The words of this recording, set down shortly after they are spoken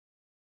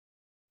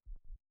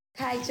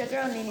Hi, it's your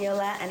girl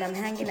Niniola, and I'm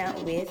hanging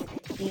out with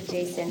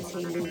DJ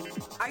Sensei Lo.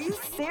 Are you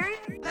serious?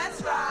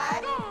 That's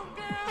right.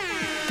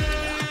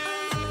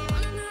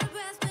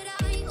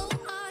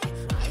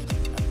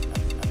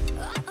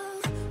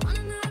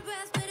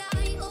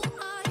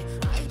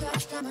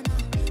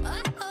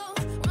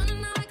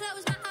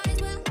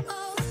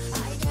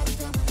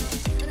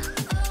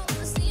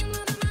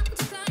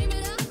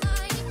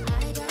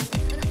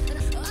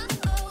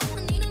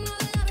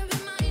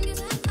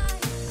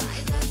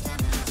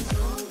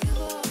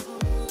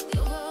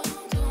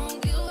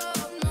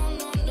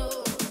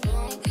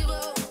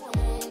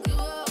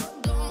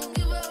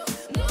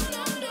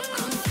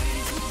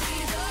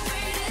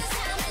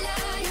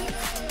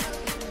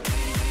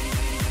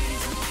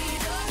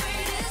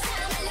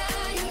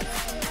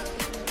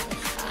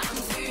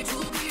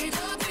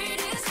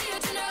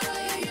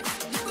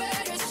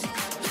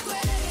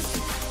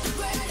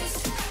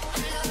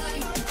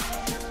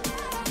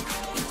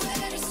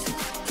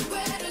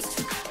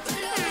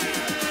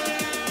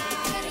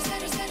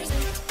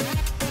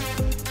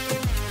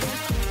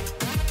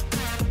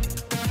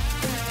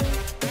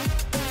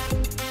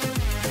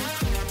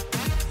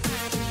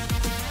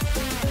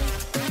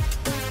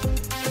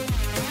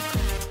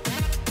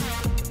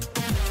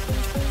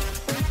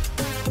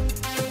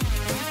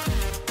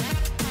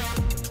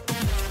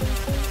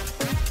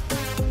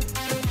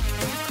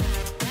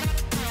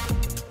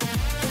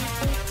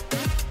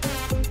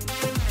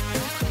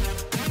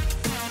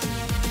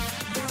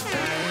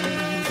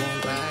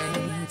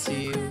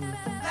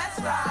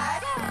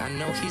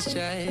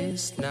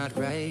 Just not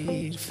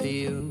right for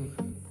you.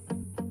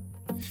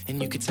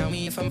 And you could tell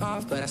me if I'm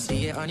off, but I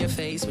see it on your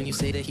face when you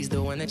say that he's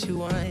the one that you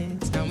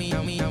want. Tell me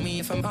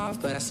if I'm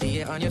off, but I see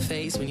it on your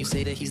face when you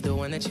say that he's the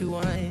one that you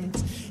want.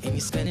 And you're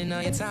spending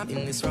all your time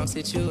in this wrong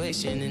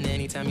situation, and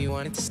anytime you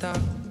want it to stop.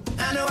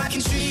 I know I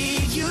can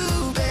treat you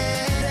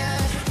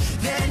better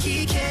than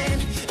he can,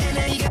 and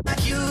then you got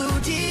like you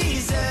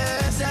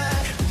deserve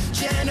a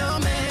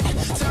gentleman.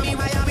 Tell me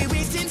why are we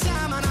wasting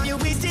time on all your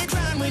wasted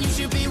time when you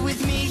should be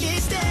with me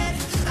instead.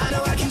 I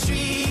know I can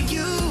treat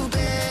you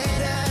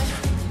better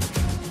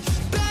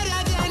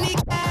than he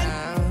can.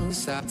 I'll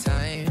stop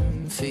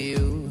time for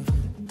you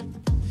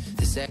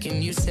the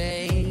second you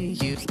say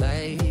you'd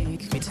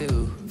like me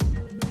to.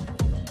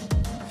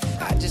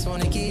 I just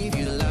wanna give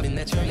you the loving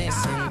that you're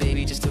missing,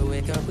 baby, just to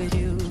wake up with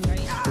you.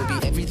 Will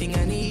be everything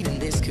I need,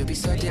 and this could be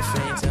so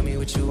different. Tell me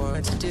what you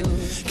want to do,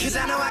 'cause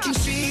I know I can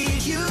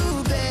treat you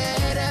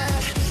better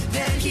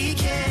than he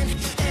can,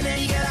 and then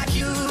you get like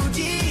you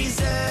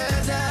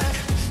deserve a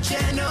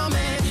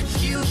gentleman.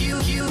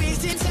 You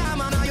wasted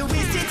time on all your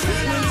wasted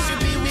time when you should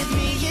be with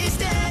me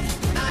instead.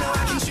 I know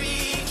I can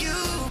treat you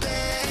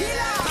better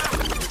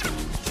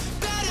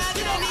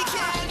than he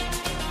can.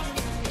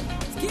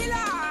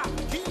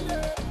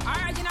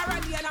 Original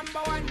radio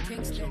number one,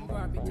 Kingston,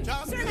 Barbie.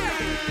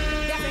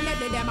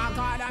 Definitely them a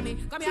call on me.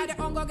 Come here, the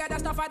ungo get the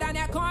stuffer than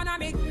the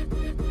economy.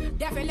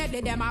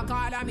 Definitely them a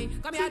call on me.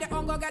 Come here, the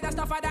ungo get the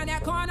stuffer than the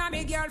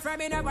economy. Girlfriend,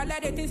 me never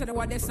let it into the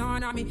what they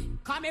son on me.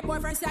 Call me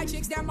boyfriend, side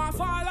chicks, them a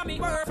follow me.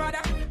 Word for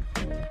that.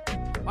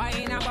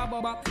 Wine a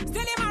bubble bop.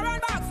 Still him a run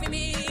back for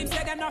me. Him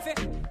say them nothing.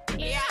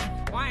 Yeah.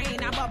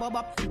 Wine a bubble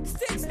bop.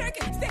 Stick it,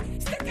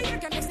 you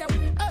can say.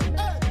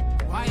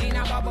 Wine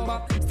a bubble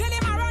bop. Still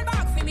him a run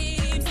back for me.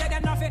 Him say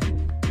them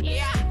nothing.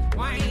 Yeah.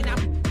 Wine up.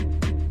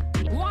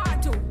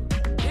 1, 2.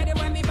 Get it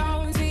when me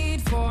bounce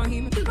it for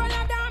him. Roll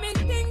up down me,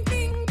 ding,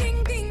 ding,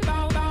 ding, ding.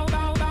 Bow, bow,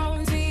 bow,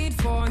 bounce it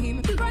for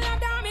him. Roll up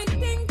down me,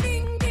 ding,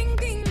 ding, ding,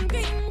 ding,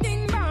 ding,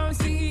 ding.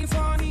 Bounce it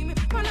for him.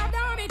 Roll up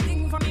down me,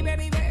 ding for me,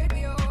 baby,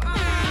 baby, oh.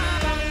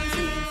 Bounce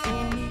it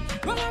for me.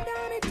 Roll up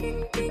down me, ding,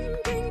 ding,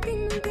 ding,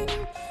 ding,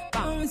 ding.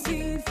 Bounce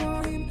it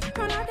for him.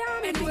 Roll up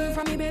down me, ding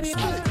for me, baby.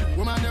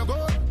 Woman, you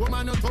good,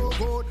 woman, you too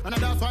good. And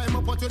that's why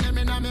I'm put your name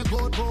in a me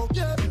good book.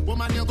 Yeah,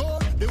 woman, you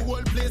good, the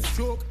whole place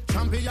shook.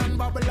 Champion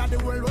bubble of the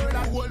world, the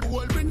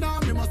whole winner.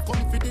 Me must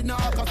come for the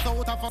knock, cause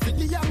out of a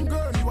city young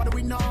girl, you are the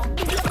winner.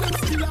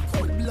 Still a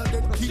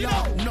cold-blooded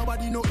killer.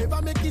 Nobody no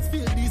ever make it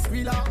feel this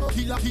thriller.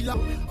 Killer.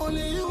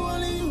 Only you,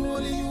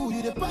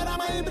 you the part of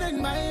my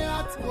brain, my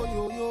heart. Oh,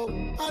 yo.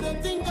 I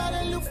don't think I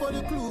didn't look for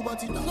the clue,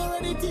 but it done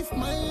already thief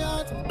my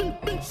heart.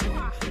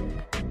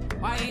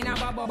 Wine a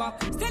bubble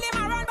bop. Still him a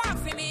run back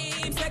for me.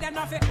 Him say them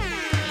nothing.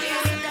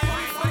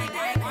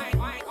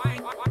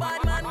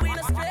 Bad man, we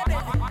no stray, baby.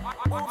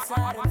 Oops,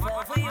 I done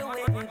fell for you,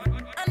 baby.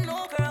 I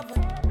know, girl, but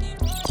you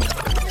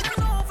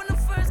know from the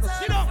first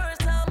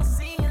time I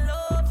seen you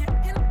love you.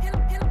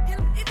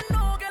 Even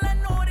though, girl, I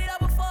know that I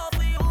would fall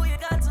for you. You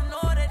got to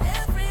know that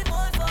every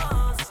boy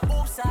falls.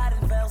 Oops, I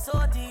done fell so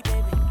deep,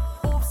 baby.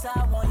 Oops, I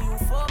want you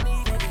for me,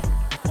 baby.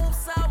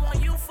 Oops, I want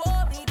you for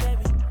me,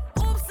 baby.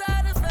 Oops, I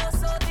done fell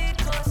so deep,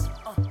 'cause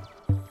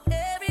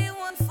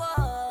everyone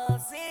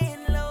falls in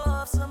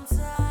love. Some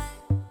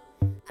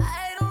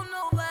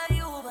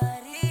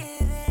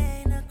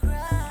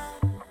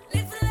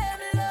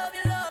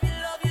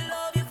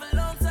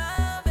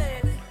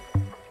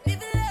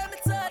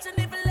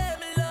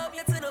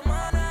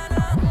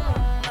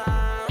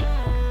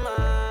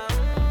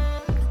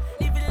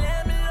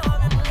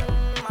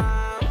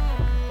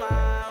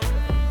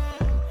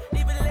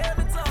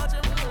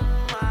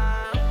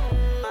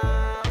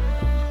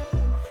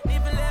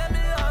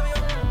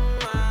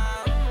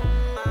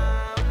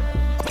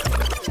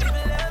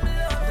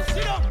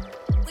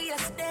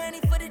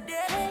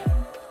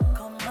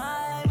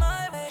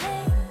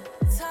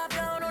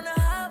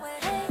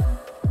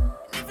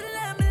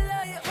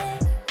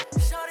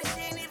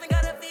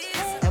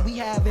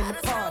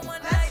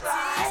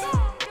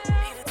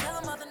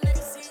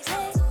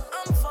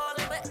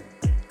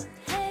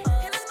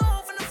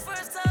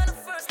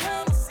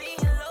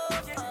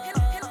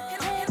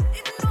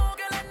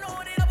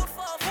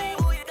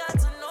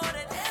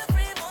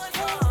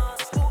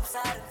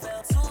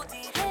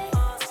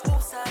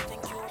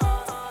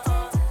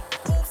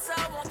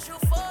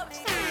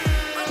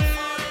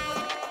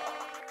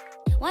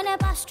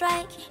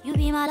strike, you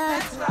be my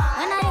light.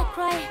 When I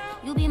cry,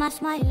 you be my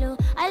smile.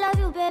 I love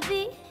you,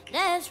 baby.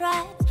 That's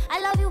right. I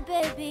love you,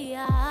 baby.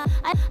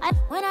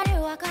 When I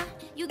walk out,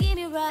 you give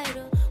me right.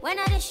 When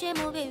I shame,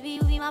 oh baby,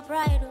 you be my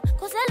pride.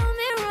 Cause I love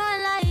me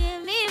run like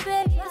me,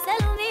 baby. Cause I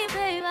love me,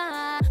 baby.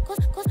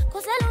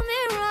 Cause I love me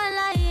run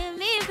like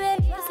me,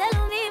 baby. Cause I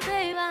love me,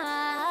 baby.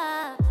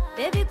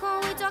 Baby,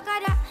 come we talk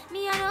about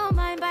me. I don't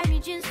mind buy me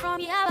jeans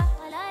from Yaba.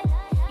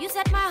 You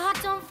set my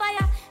heart on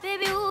fire.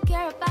 Baby, who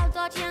care about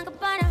Dolce and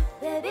Gabbana?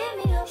 Baby,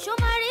 me up. Show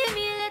marry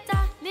me later.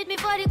 Meet me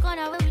for the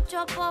corner where we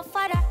chop for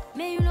father.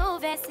 May you know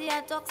Vessi,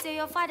 I talk to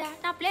your father.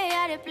 Now play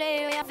how they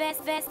play, your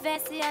Vessi.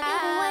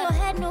 Even when your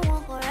head no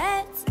one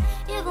correct.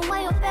 Even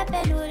when your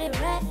pepe do the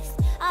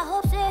rest. I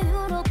hope say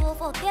you don't go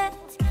forget.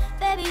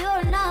 Baby,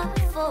 you're not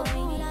for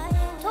me.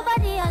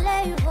 Nobody, I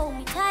let you hold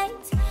me tight.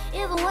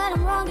 Even when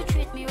I'm wrong, you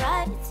treat me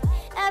right.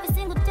 Every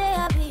single day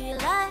I be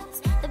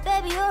relaxed. The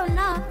baby, you're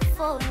not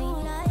for me.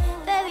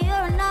 Baby,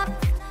 you're not.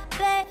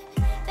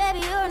 Baby,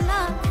 you're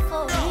not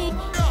for me.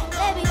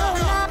 Baby, you're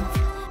not.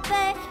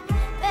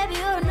 Baby,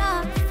 you're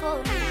not for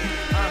me.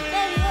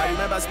 I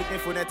remember speaking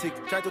phonetic,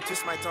 trying to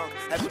twist my tongue.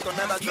 I put on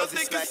members because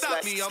it's like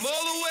stop me. I'm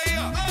all the way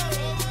up.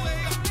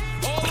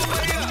 All the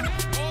way up.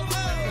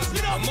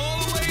 I'm all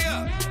the way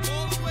up.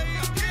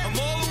 I'm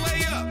all the way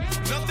up.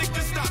 Nothing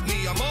can stop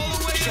me. I'm all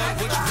the way up. Show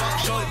what you want,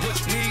 show what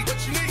you need.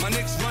 My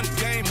niggas run the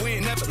game, we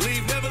ain't never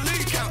leave.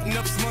 Counting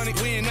up this money,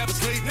 we ain't never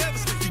sleep.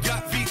 You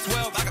got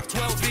V12, I got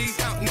 12 V's.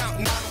 Counting out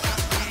now.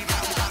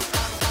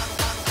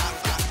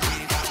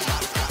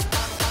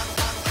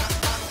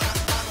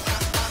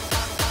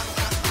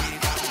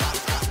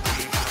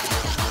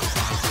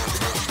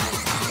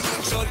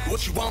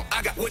 What you want,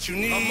 I got what you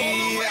need. I'm all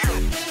the way up.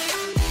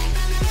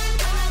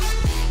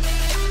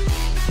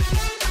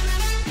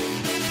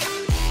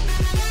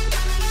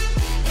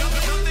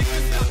 Nothing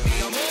can stop me.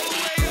 I'm all the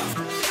way up.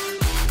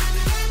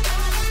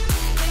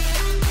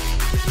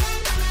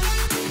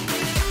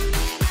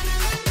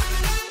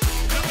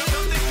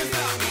 Nothing can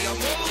stop me.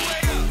 I'm all the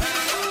way up.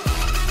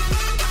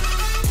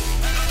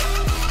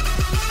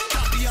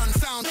 Champion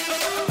sound.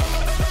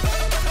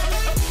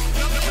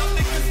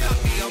 Nothing can stop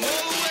me. I'm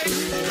all the way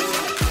up.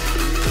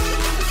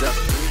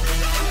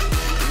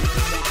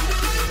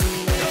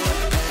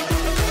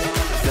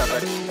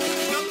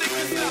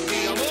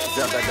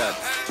 Zagadat,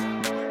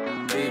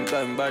 Team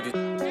Time Body,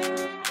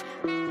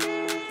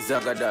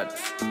 Zagadat,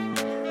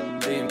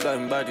 Team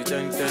Time Body, It's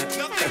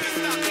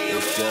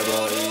your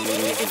boy.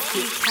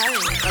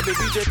 Now the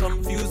DJ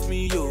confuse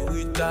me, yo,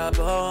 with that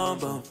bomb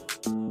bomb.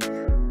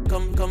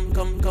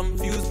 Come,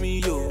 confuse me,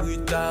 yo,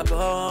 with that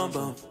bomb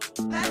bomb.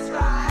 That's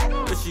right.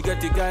 But she got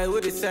the guy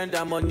where they send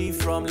her money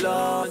from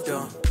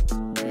London.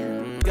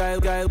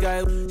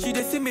 Guy, she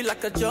dey see me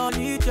like a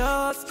Johnny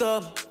just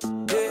come.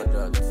 Yeah.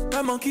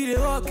 My monkey dey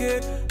walk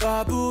it,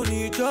 baboon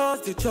he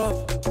just dey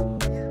chop.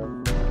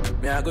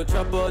 Me I go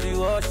chop all the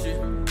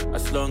washing,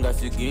 as long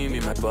as you give me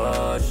my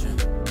passion.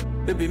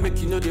 Baby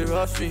make you know they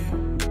rush me,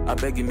 I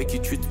beg you make you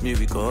treat me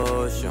with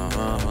caution.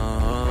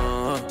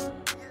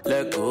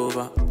 Leg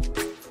over,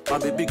 my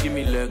baby give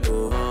me leg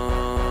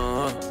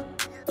over.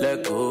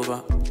 Leg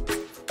over,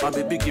 my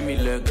baby give me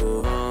leg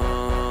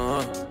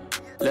over.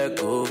 Leg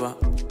over.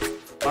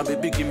 My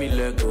baby give me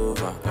leg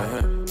over,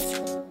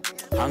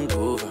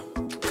 hangover.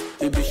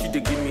 Baby she dey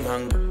give me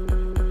hangover,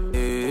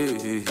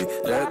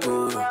 leg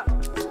over.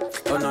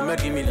 Oh no, me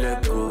give me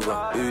leg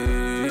over,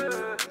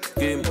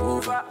 game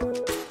over.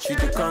 She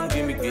dey can't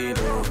give me game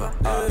over.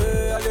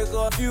 I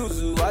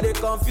dey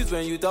confused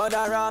when you turn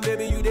around,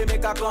 baby you dey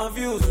make her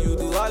confused. You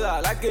do all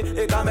like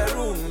a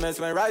Cameroon,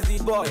 mesmerize the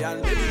boy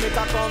and baby make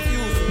her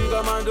confused. You be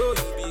commando,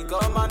 you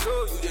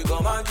dey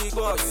command the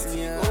boy, you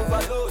dey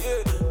overload,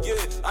 yeah,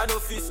 I know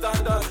fit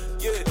stand up,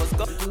 yeah,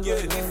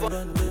 before.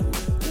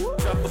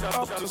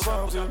 Up to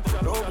something,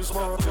 don't be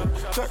smarting.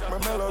 Check my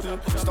melody,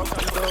 stop the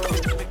door.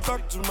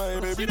 Back to my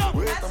baby,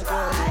 wait I'm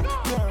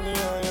coming.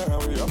 Yeah,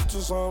 we up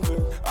to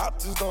something.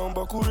 Artists don't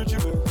buckle the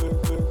chip.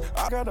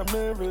 I got a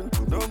Maven,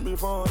 don't be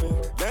funny.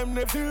 Them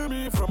they feel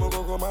me from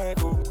Ogogo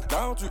Michael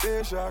down to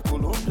Asia,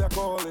 Colombia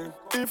calling.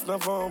 If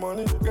not for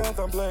money, get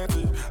them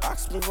plenty.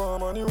 Ask me for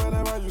money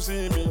whenever you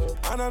see me.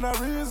 Another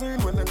reason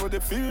when they go they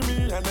feel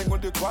me and they go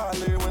they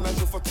quality when I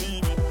do for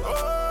TV.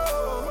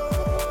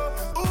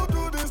 Who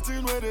do this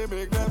thing where they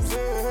make them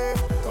say,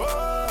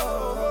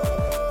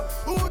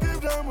 who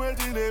give them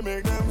waiting they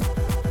make them,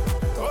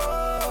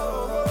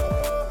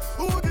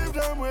 who give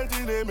them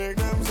waiting they make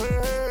them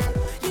say.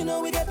 You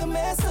know we got the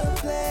master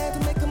plan to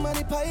make the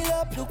money pile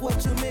up. Look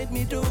what you made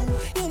me do.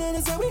 You know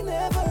they say we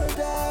never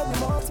die, we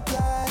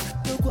multiply.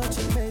 Look what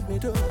you made me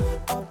do.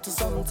 Up to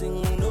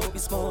something, no be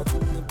small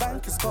thing. The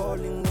bank is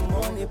calling, the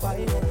money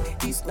piling.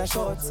 This not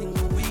short thing,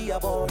 we are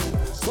balling.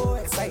 So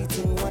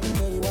exciting, one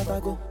day what I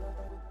go.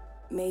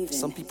 Maven.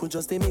 Some people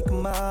just they make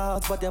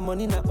mouths, but their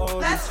money not all.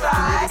 That's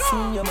right. You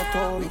know they see I'm a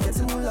toy. We get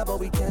some moolah, but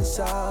we can't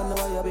shout. Now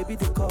why your baby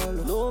they call?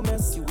 No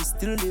mess, you we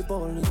still live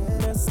ballin'.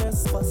 Mess,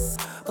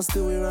 but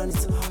still we run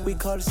it. We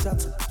call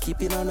shots,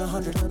 keep it on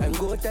 100. And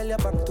go tell your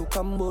bank to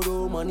come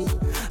borrow money,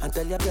 and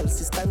tell your girls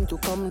it's time to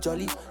come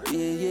jolly.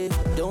 Yeah.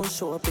 Don't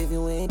show up if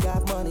you ain't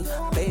got money.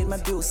 Paid my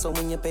dues, so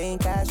when you're paying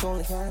cash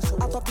only.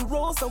 Out of the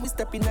road, so we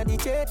step in at the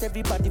jet.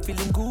 Everybody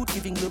feeling good,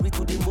 giving glory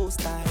to the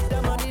Most High.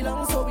 The money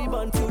long, so we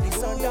burn till the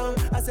sun down.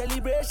 A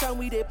celebration,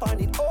 we dey pan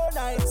it all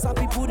night. Some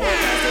people they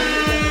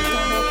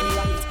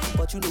can't,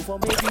 but you know for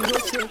making no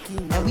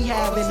shaking. And we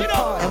having the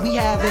party. And we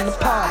having the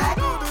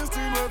party. This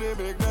thing where they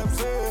make them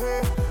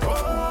say,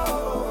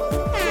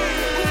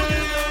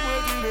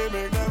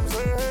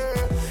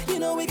 you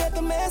know we got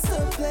the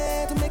master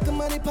plan to make the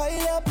money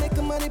pile up, make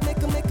the money, make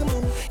a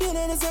move. You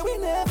know they say we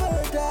never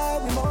die,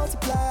 we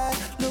multiply.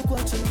 Look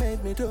what you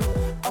made me do,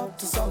 up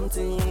to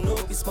something. No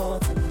be small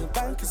thing, the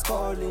bank is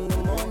calling, the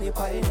money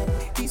piling.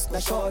 This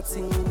not short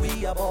thing,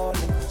 we are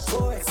balling.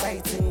 So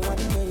exciting, I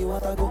know you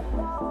want to go.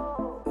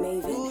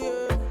 Maven.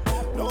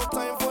 no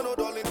time for no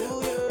darling.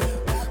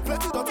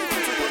 Plenty dirty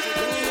things to go.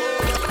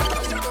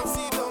 As you can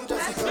see, don't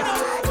just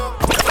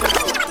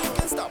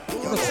stop.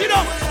 Sit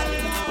up.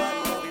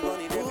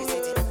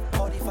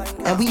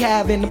 And we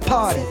having the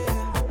party.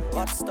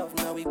 Hot stuff,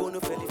 now we gonna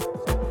fill it.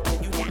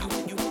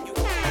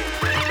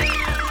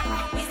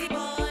 Easy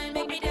boy,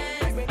 make me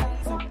dance.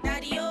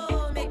 Daddy,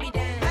 oh, make me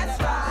dance. That's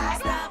right.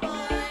 Star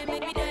boy,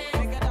 make me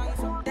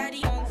dance.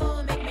 Daddy,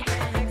 oh, make me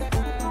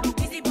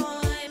dance. Easy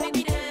boy, make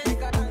me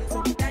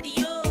dance. Daddy,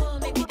 oh,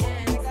 make me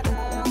dance.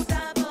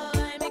 Star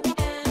boy, make me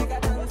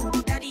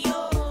dance. Daddy,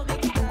 oh,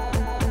 make me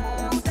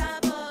dance. Star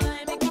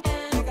boy, make me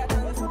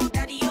dance.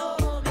 Daddy,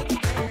 oh, make me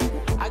dance.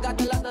 I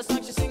got a lot of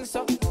songs she sings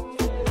so.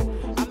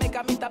 I make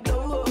her meet a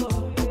blow.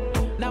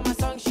 Now my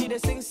song she dey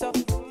sing so.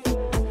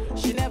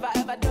 She never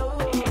ever do.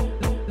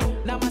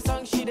 Now my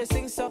song she dey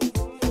sing so.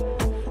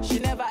 She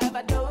never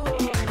ever do.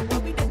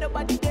 But we did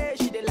nobody there.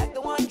 She dey like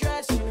the one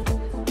dress, you know.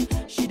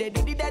 She dey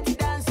do the dirty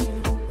dance, you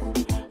know.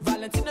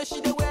 Valentino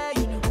she dey wear,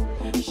 you know.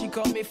 She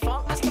call me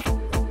funk master.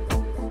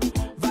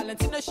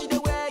 Valentino she dey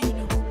wear, you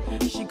know.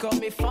 She call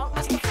me funk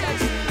master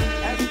flex.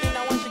 Everything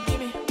I want she give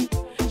me.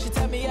 She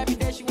tell me every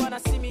day she wanna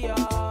see me,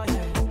 oh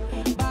yeah.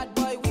 Bad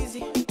boy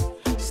Weezy,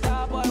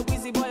 star boy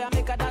Weezy boy I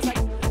make her dance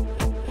like.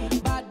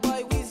 Bad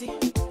boy Weezy,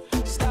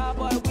 star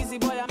boy Weezy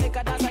boy I make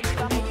her dance like.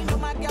 And you know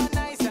my girl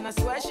nice and I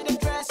swear she the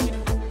dress, you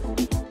know.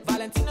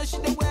 Valentino she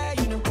the wear,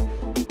 you know.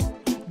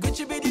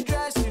 Gucci be the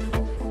dress, you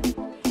know.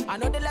 I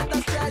know they let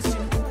us stress, you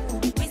know.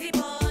 Easy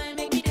boy,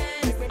 make me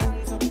dance.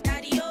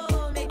 Daddy,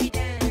 oh, make me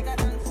dance.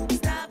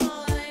 Star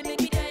boy, make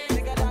me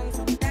dance.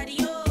 Daddy,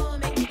 oh,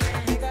 make me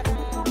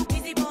dance.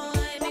 Easy boy,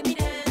 make me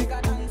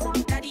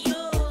dance. Daddy,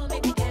 oh,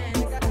 make me dance.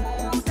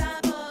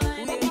 Star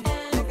boy, make me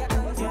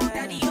dance.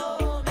 Daddy,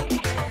 oh, make me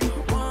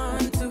dance.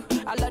 1, 2,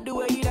 I love the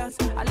way you dance.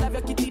 I love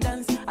your kitty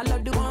dance. I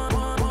love the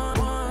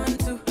 1,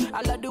 2.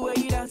 I love the way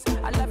you dance.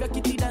 I love your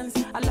kitty dance.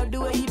 I love the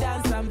way you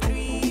dance. I'm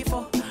 3,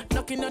 4,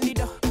 knocking on the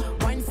door.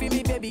 Wine for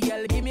me, baby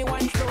girl. Give me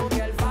one slow,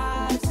 girl.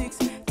 5, 6,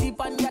 tip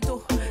on your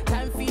toe.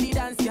 Time for the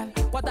dance, girl.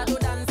 Quarter to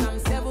dance. I'm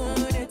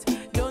 7,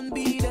 8. Don't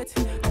beat it.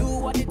 Do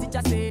what the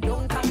teacher say.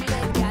 Don't come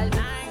late, girl.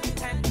 9,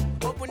 10.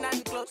 Open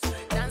and close.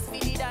 Dance for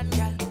the dance,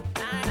 girl. 9,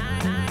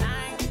 9,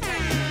 9,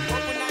 10.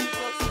 Open and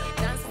close.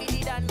 Dance for the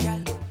dance, girl.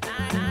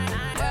 9, 9,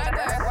 9.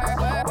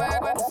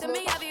 Work. To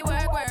me, I be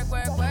work.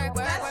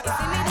 You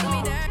see me do me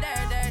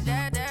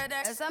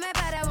dirt. So me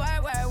better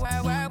work.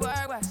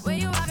 When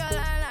you walk a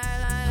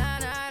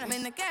line. I'm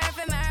in the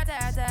cafe, my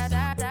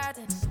ta.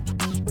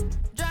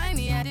 Drive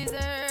me a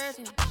dessert.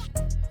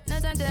 No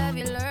time to have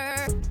you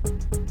lurk.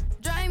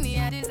 Drive me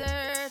a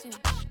dessert.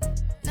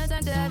 No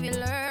time to have you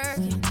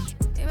lurking.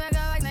 You make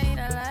a like, now you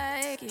don't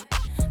like it.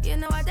 You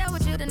know I dealt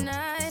with you the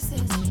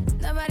nicest.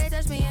 Nobody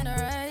touched me in the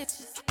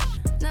righteous.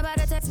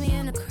 Nobody text me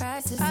in a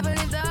crisis. I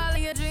believed all of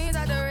your dreams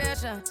are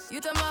duration. You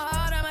took my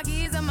heart and my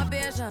keys and my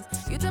patience.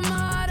 You took my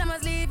heart and my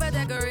sleeve for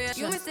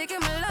decoration. You mistaken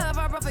my love,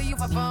 I brought for you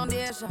for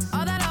foundation.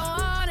 All that I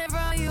wanted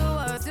from you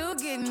was to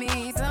give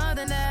me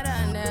something that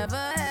I never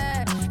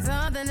had,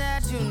 something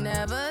that you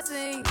never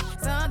seen,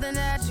 something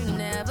that you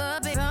never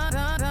been,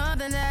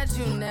 something that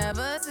you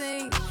never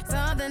seen,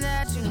 something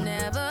that you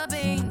never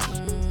been.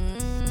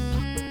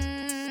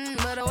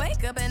 But I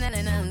wake up and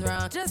then nothing's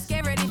wrong. Just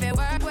get ready for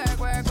work.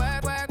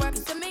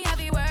 To me, I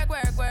be work.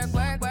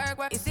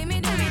 You see me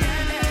do me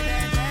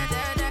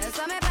dirt.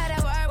 So me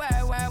better work.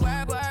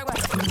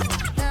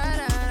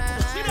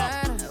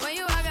 When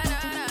you walk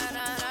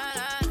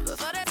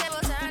before the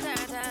table turn.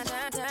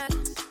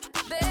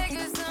 Beg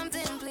you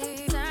something,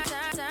 please.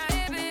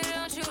 Baby,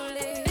 don't you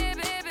leave.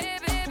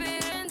 Baby,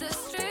 in the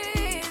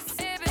streets.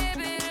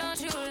 Baby, don't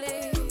you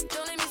leave.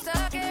 Don't leave me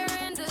stuck here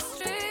in the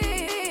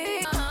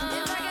streets. If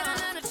I get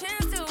another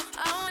chance to, I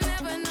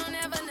won't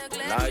never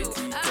neglect Light you. it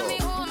I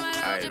mean, up. who am I to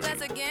hold your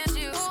best against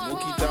you?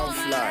 Smoke it and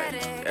fly,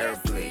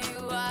 airplane.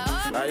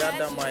 Flyer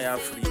than my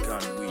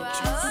African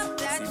witches.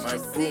 See my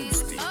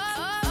broomstick,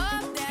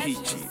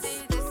 peaches.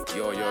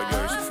 Yo,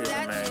 it's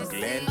feeling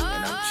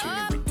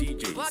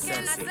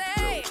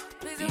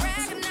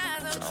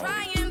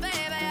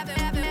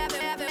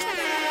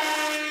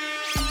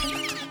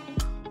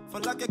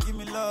give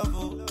me love,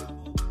 oh.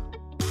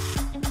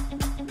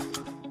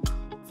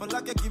 For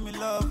like give me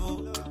love,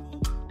 oh.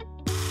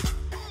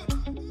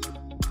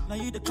 Now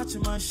you the catch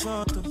my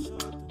shot, oh.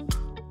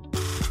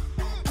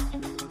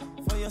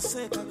 For your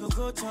sake, I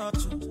go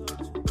church, oh.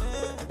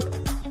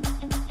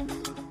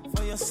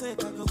 For your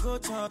sake, I go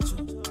church,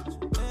 oh.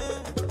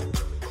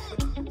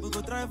 We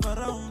go drive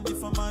around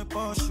if I'm my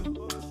Porsche.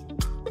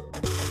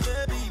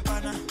 Baby,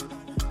 pana,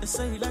 they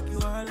say you like you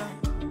all,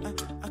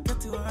 I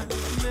get you all,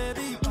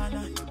 baby,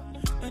 pana.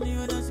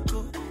 Anywhere that you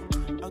go,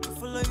 I can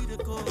follow you to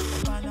go,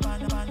 pana.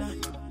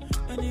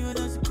 Anywhere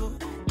that you go,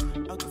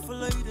 I can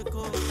follow you to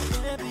go,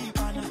 baby,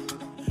 pana.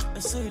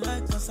 They say you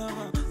like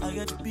cassava, I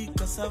get the big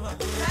cassava,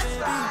 baby,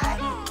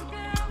 pana.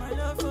 My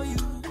love for you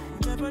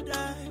will never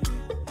die,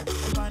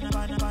 pana.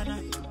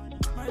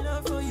 My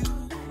love for you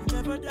will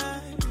never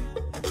die,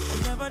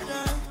 will never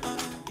die.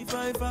 If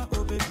I ever,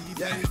 oh baby,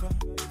 if I ever.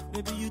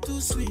 Baby, you too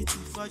sweet,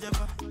 if I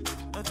ever.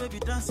 My baby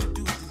dancing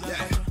to the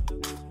lava.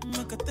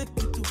 Make a take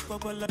you to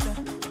Babalada.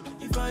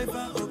 If I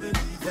ever, oh baby,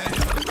 if I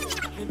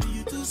ever. Baby,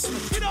 you too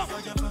sweet, if I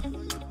ever.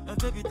 My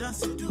baby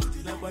dancing to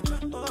the lava.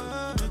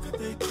 Oh, make a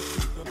take you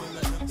to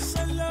Babalada.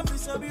 So love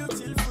is a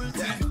beautiful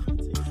thing.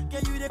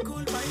 Can you they cool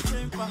my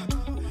temper?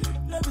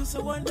 Love is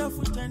a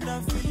wonderful,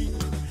 tender feeling.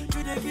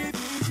 You they give me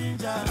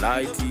ginger.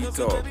 Light it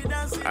up,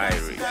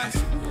 Iris.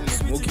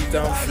 Smoke it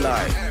down,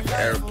 fly,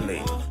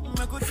 airplane.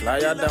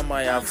 Flyer than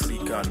my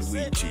African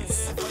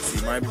witches.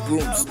 See my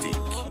broomstick.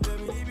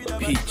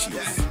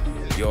 Peaches.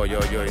 Yo,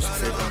 it's your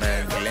favorite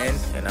man Glenn,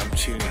 and I'm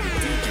chilling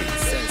with DJ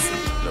Sensei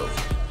Lo.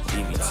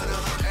 Give it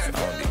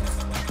sound it.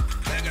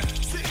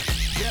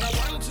 Yeah, I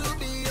want to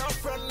be your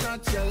friend,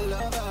 not your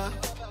lover.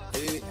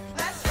 Hey.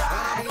 That's right.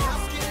 I'll be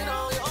asking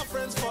all your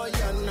friends for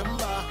your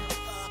number.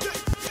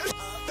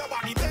 The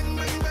body bang,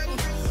 bang, bang.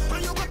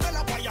 And you go tell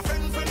up by your friend.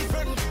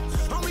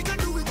 And we can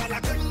do it all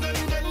again,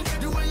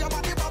 the way your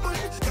body bubble.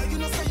 Girl, you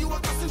know say you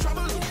are causing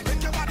trouble.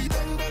 Make your body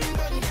bang, bang,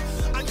 bang.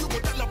 And you go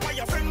tell up by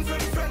your friend.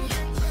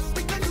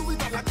 We can do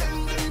it all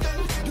again,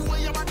 the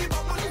way your body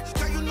bubble.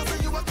 Girl, you know say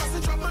you are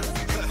causing trouble.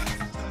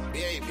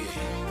 Baby,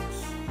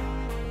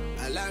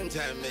 a long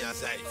time me a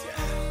sight, yeah.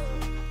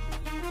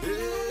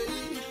 Hey,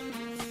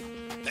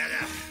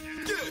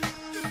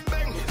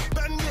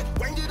 bang it,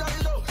 when you down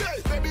low.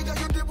 Hey, baby girl,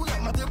 you dribble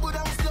like my dribble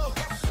down slow.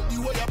 The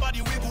way your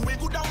body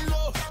wiggle down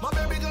low. My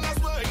baby girl, I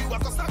swear you are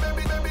costa,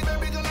 baby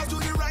girl, I do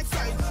the right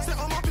side. Say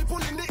all my people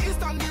in the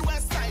east and the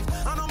west side,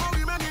 and all my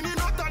women in the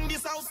north and the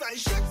south side.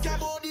 Shake your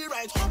body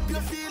right, hope you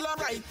feel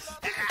alright.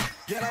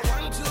 Girl, I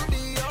want to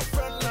be your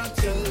friend,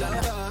 not your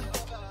lover.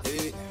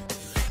 Hey.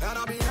 And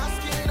I've been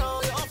asking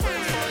all your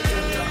friends for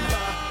your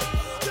number.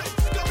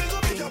 Girl, we go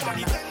make your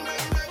body bang,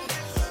 bang, bang.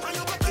 And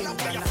you go tell up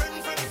by your friend.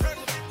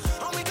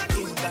 And we can do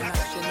it all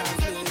again.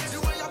 The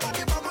way your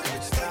body bubble,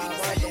 girl, you know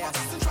say you are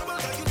just in trouble.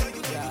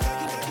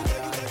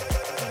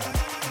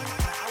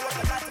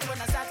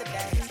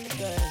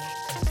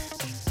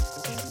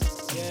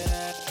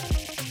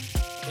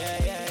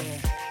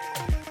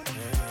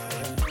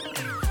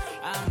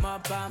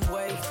 I'm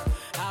waiting.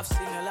 I've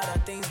seen a lot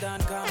of things done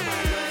come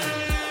my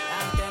way.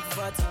 I'm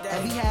thankful for today.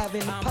 And we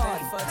having a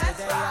party. For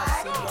today,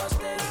 I've seen worse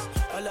days.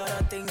 A lot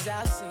of things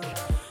I've seen.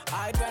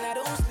 I grind, I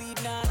don't sleep,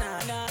 nah.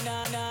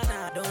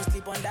 Don't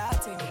sleep on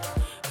that thing.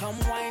 Come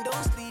wine,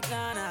 don't sleep,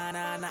 nah.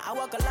 I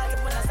work a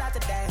lot when I start to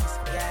dance.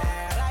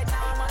 Yeah, right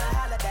now I'm on a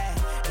holiday.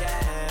 Yeah,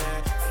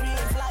 free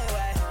and fly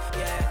away.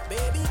 Yeah,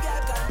 baby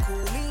girl, come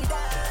cool me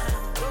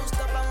down. Don't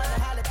stop, I'm on a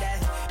holiday.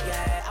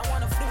 Yeah, I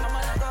wanna free my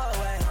mind and go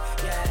away.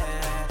 Yeah,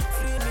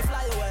 free me,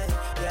 fly away.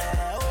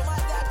 Yeah, oh my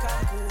God,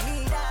 come cool me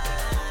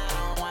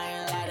down.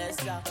 Wine like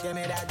this up, give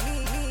me that me.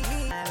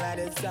 Wine like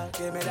this up,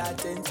 give me that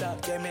thing up,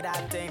 give me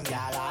that thing,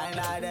 girl. Wine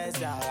like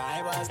this up,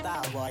 I won't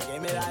stop, boy.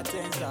 Give me that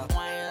thing up.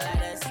 Wine like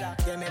this up,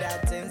 give me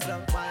that thing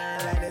up. Wine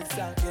like this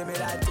up, give me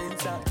that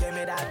thing up, give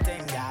me that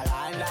thing, girl.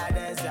 Wine like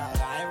this up,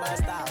 I won't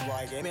stop,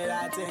 boy. Give me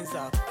that thing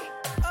up.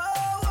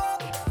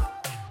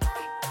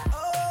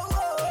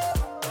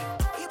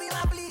 You be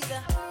my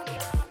pleaser.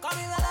 Call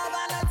me my love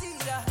and a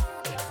teaser.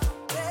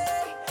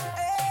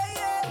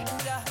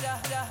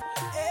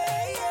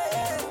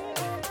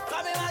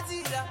 Call me my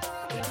teaser.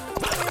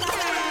 Call me my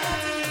love and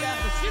a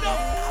teaser.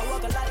 I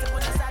work a lot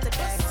when I start to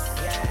dance.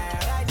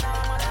 Yeah, right now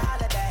I'm on a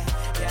holiday.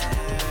 Yeah,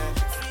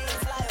 free and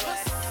fly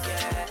away.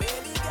 Yeah,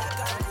 baby girl,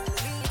 come cool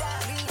me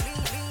down.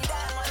 Me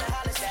down on a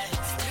holiday.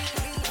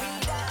 Me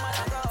down on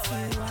a go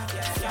away.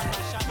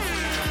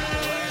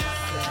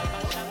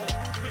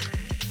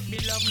 Me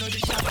love no the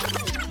shabba.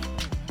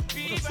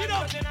 Sit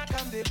up.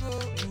 Come they go.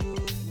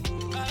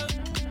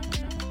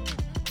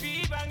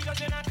 Bang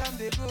just in a come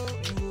they go.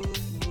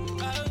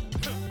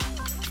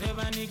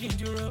 Never nicking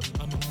Juro,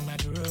 I'm on my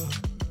Juro.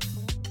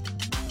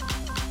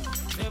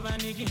 Never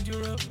nicking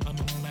Juro, I'm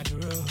on my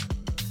Juro.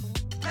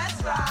 That's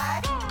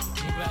right.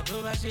 If I go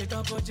back, she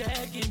don't go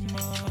check him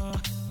more.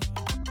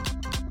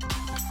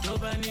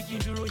 Never nicking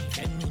Juro, you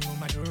can me on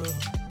my Juro.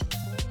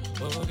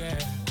 Oh,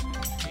 girl.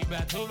 If I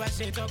go back,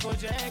 she don't go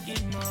check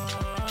him more.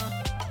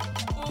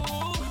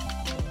 Ooh,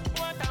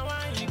 what I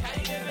want, you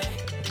can't give it.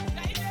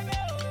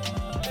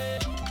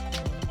 Oh,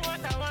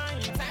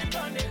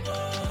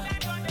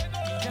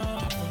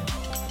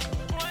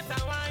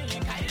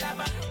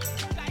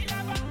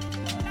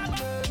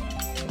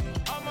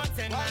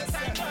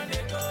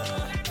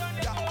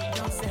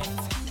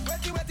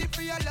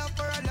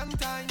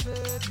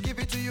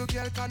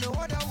 I know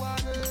what I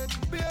want.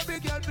 Baby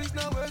girl, please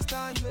no waste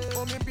time.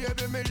 Oh, me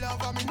baby, me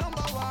love, I'm me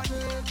number one.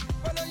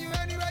 Follow you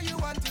anywhere you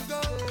want to go.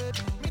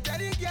 Me tell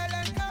the girl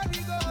and carry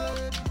go.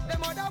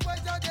 Them other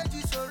boys out there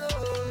just sorrow.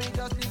 Me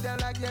just leave them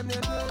like them in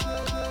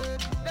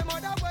Them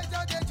other boys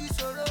out there just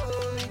sorrow.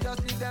 Me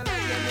just leave them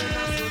like them in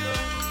solo.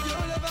 You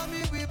love me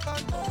whip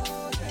and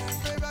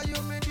baby, you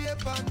me be a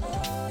pan.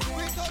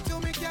 We talk to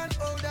me can't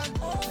hold on.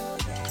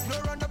 No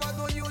roundabout,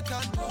 no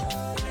U-turn.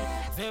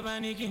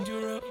 Sebani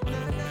Kinjuro.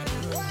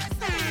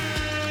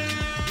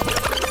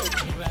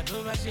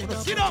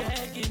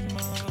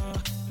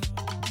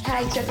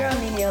 Hi, it's your girl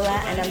Niniola,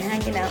 and I'm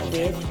hanging out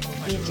with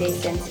DJ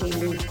Sensei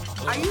Lo.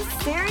 Are you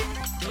serious?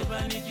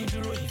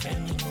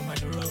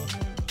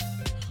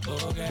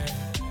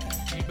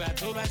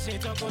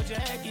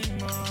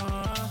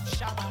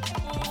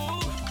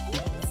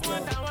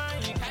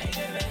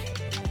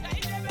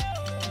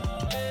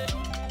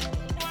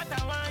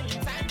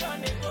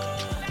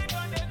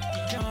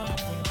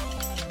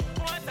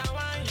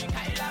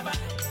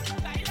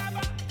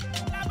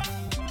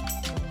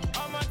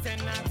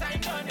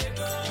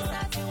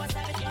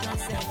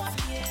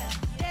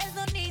 There's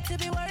no need to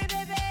be worried,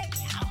 baby,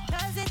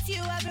 cause it's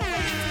you I've been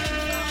waiting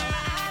for.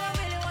 I don't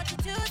really want you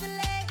to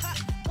delay.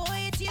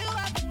 Boy, it's you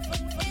I've been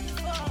waiting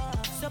for.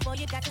 So boy,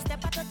 you got to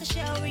step out of the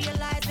shell,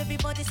 realize, baby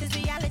boy, this is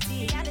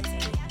reality.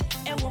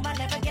 A woman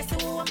never gets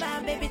to a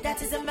man, baby,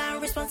 that is a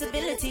man's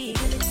responsibility.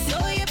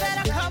 So you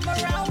better come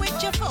around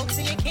with your folks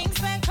and your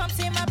kingsmen, come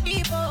see my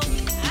people.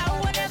 I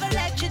will never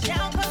let you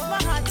down, cause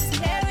my heart is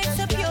clear, it's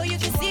so pure, you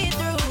can see it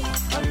through.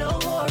 Hello,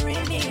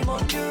 Rini,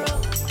 Monduro,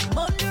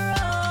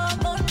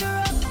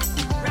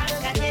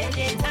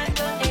 Rankadede, time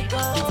don't they go,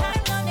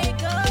 time don't they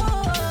go.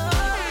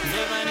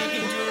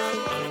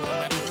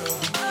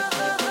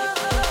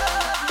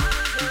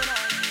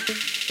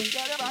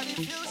 Girl, your body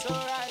feels so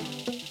right.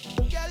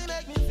 Girl, you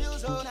make me feel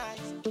so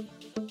nice.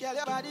 Girl,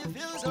 your body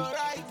feels so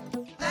right.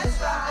 That's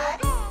right.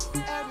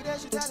 Every day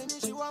she telling me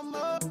she want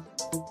more.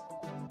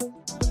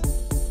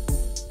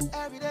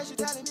 Every day she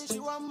telling me she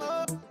want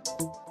more.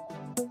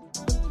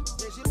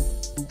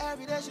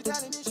 Every day she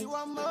telling me she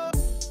want more.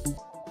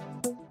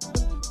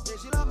 Yeah,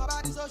 she love my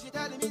body, so she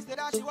telling me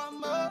that she want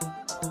more.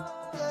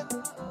 Yeah.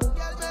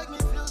 Girl, make me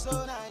feel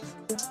so nice.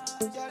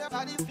 Girl, your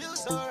body feels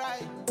so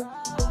right.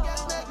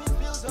 Girl, make me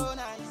feel so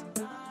nice.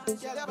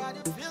 Girl, your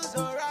body feels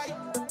so right.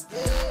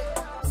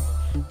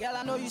 Yeah. Girl,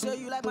 I know you say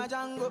you like my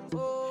Django.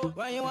 Oh,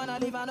 when you wanna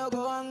leave, I know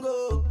go and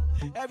go.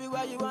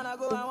 Everywhere you wanna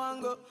go, I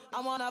wanna go.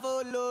 I wanna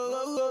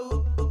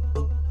follow.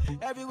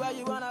 Everywhere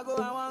you wanna go,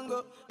 I wanna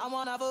go. I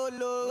wanna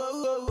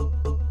follow.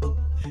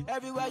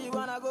 Everywhere you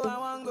wanna go, I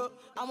wanna go.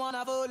 I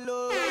wanna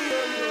follow.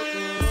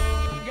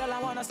 Girl, I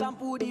wanna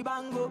sample the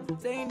bango.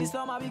 Say in the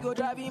summer we go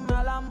drive in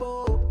my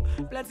Lambo.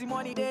 Plenty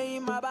money there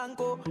in my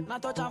banco. Now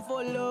touch and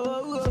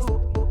follow.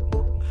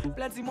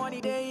 Plenty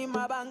money there in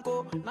my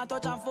banco. Now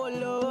touch and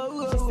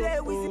follow. She say,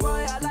 Wizzy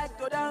boy, I like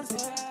to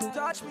dance.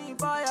 Touch me,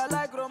 boy, I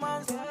like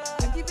romance.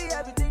 I give you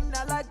everything,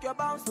 I like your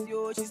bounce,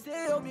 yo. She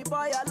say, oh me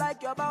boy, I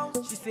like your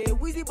bounce. She say,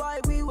 Wizzy boy,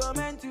 we were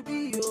meant to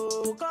be,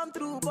 yo. Come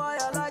through, boy,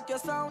 I like your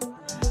sound.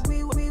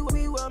 We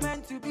were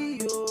meant to be,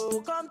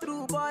 yo. Come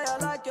through, boy, I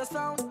like your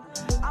sound.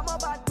 I'm a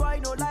bad boy,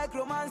 no like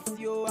romance,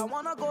 yo. I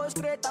wanna go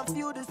straight and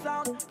feel the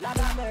sound. Like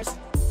a mercy.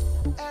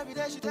 Every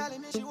day she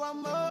telling me she want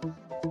more.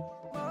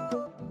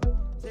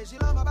 Say she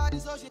love my body,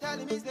 so she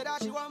telling me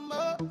that she want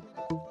more.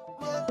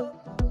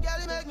 Girl,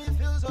 you make me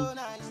feel so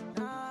nice.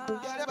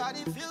 Girl, your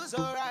body feels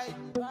so right.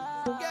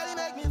 Girl, you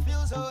make me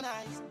feel so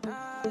nice.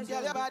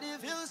 Girl, your body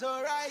feels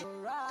so right.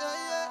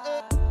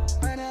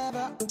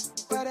 Whenever,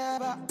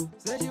 wherever,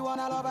 say she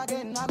wanna love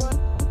again, I go.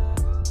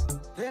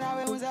 Then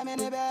I will say me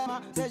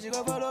bema, say she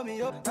go follow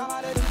me up. Come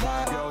on, let me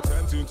my girl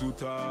tempting to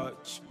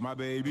touch, my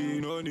baby,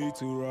 no need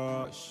to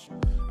rush.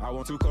 I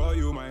want to call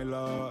you my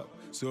love,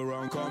 so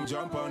run, come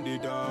jump on the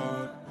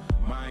door.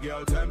 My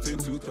girl tempting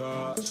to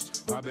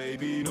touch, my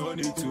baby, no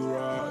need to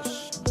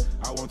rush.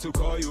 I want to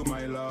call you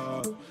my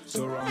love,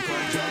 so run,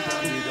 come jump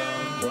on the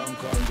door. Run,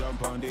 come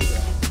jump on the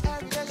door.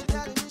 Every day she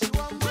telling me she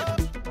want more.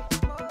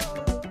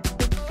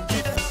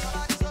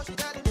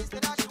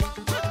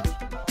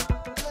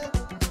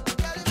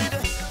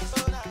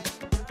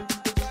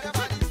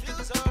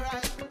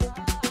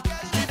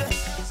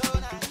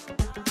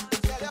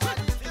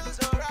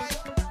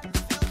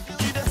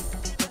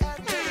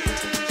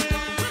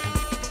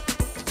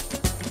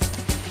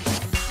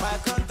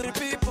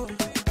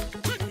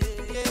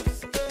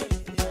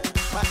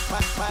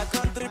 My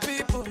country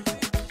people,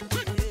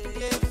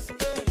 yes,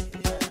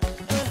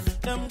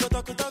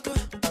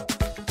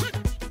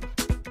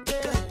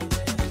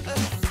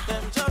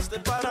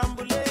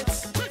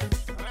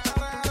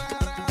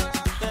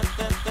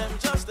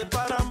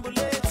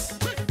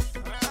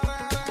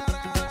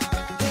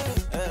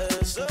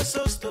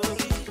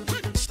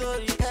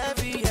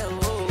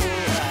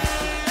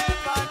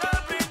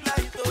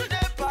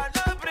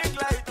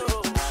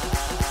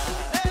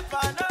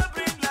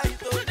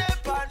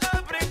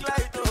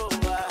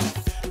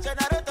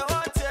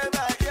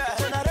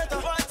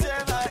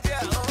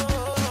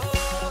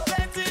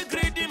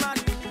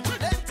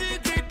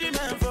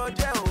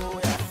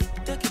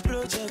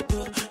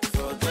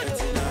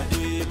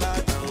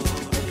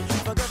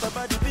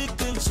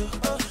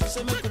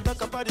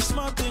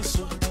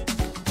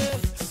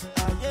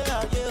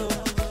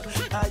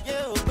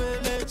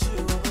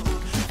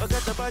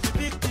 about the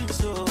big things,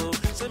 so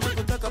we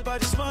could talk about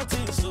the small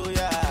things, so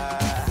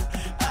yeah.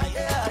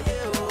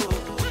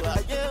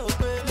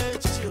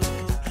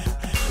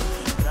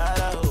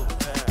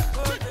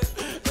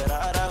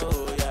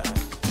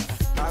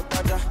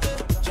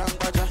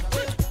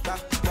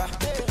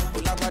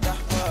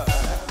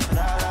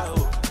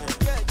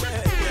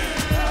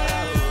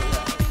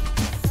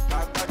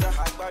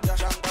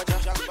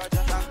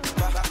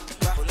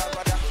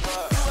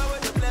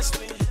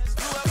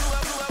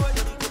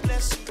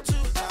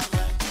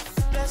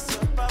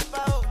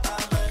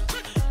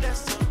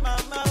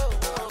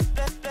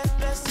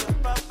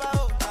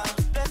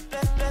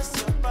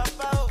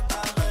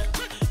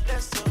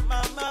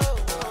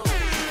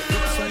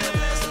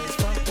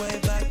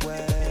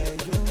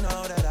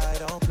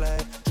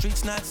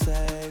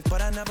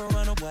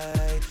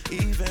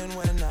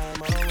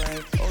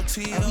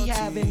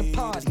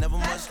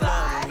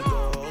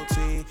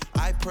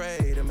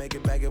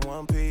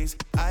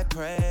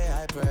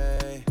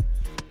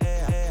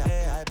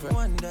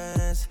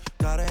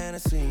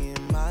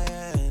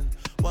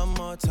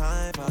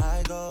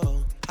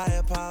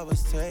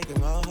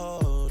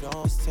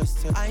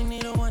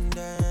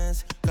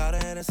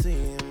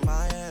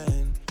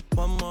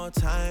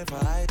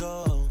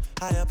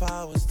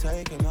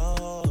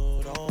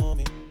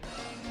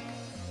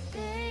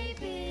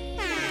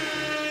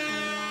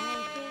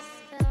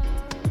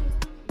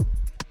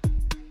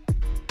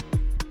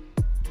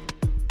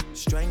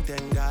 Strength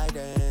and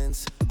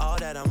guidance, all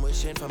that I'm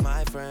wishing for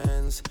my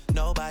friends.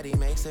 Nobody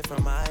makes it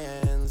from my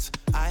ends.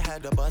 I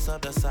had to bust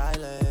up the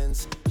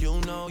silence. You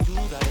know you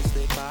gotta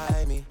stick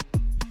by me.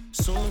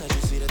 Soon as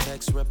you see the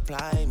text,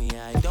 reply me.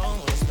 I don't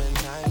wanna spend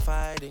time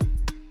fighting.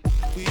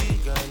 We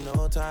got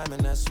no time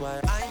and that's why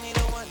I need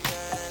a one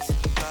dance.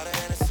 Got a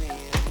Hennessy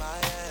in my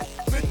hand.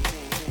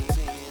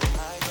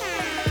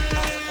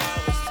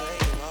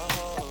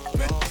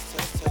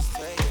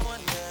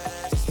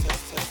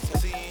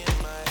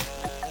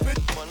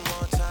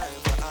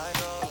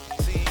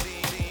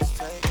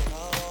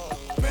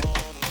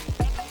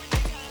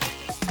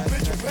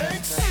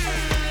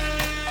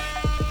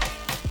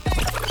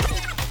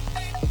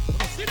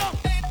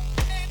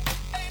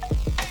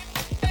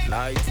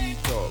 Light it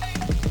up.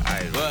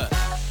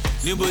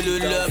 Níbo ló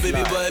lọ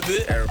baby boy bé?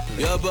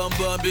 Yọ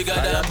bọ̀m̀bọ̀m bigger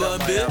than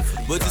Bombay.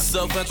 Bó ti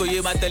sọ fún ẹ kò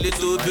yé máa tẹ̀lé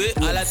tó bé.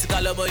 Alátìká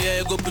lọmọ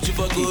yẹn go put you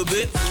for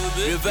gobe.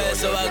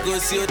 Reverse ọwọ́ àgọ́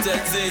sí o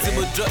 13 tí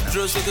mo drop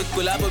dúró sókè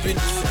kò lábọ̀ bí.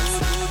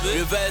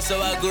 Reverse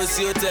ọwọ́ àgọ́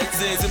sí o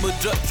 13 tí mo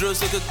drop dúró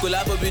sókè kò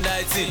lábọ̀ bí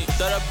 19.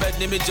 Tọrọ bed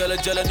ní mi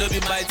jọlọjọlọ no be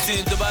my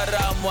team. Tó bá ra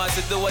àmọ́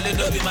àṣetò wọlé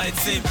no be my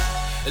team.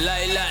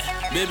 Láíláí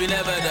baby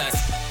never dance.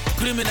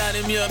 Criminal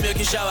ni mi ò mi ò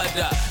kí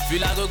ṣàwàdà.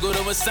 Fìlà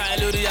gogoro mo sáyẹn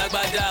lórí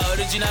agbádá.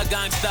 Original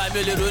gangster mi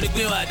ò lè ronú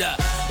gbé wàdà.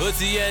 Ó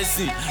ti yẹ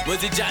ẹ̀sìn, mo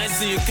ti já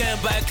ẹ̀sìn. You can't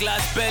buy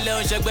class pẹ́lẹ́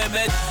òun ṣẹgbẹ́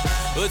mẹ́tì.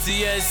 Ó ti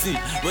yẹ ẹ̀sìn,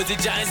 mo ti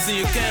já ẹ̀sìn.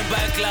 You can't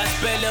buy class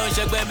pẹ́lẹ́ òun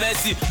ṣẹgbẹ́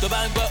mẹ́tì. Tó bá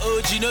ń gbọ́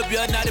OG no be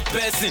ordinary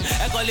person.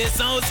 Ẹ kàn lè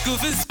sanwó school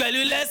fees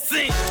pẹ̀lú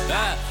lẹ́sìn.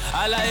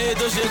 Àlàyé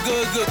tó ṣe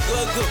gógó,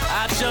 gógó.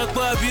 Action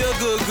pọ̀ bí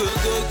ògógó,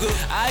 gógó.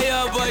 Ayé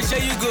ọ̀bọ̀ ṣé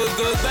you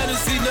gógó. Gbẹ́nu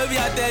sí no be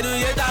àtẹnu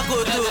yé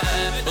takoto.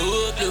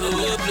 Owó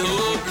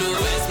blow.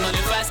 Waste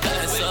money fast,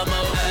 cause it's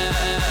summer.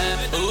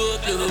 Oh,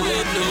 blue,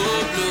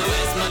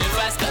 waste money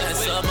fast, cause it's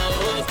summer.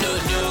 Oh,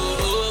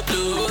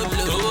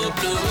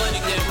 blue, money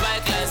can buy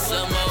like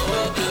summer.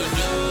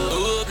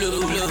 Oh,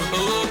 blue,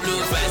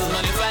 waste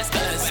money fast,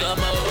 cause it's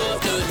summer.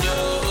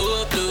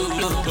 Oh,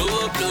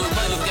 blue,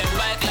 money can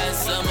buy like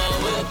summer.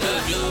 Oh,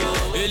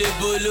 blue, ele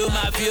bolo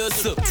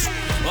mafioso,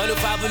 all the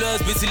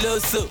fabulous bitty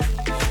loso.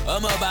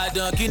 I'm about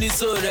done, kini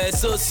so red,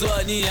 so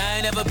sunny. I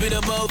ain't never been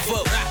a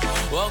mofo.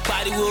 One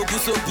party will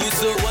buso.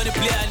 One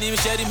play and him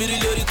sharing me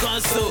the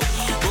console.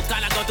 What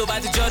can I go to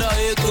bati joro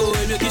ego?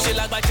 And you kiss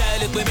like my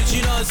child, when me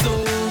chin so.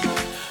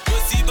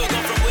 But see, but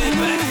come from way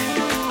back.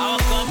 I'll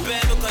come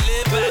back, no can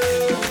lay back.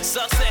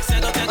 Success, I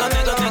go.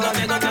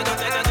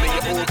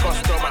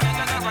 Customer.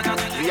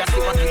 We have to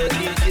make a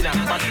clean dinner.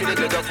 Machine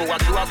the dog for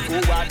what you have for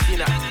what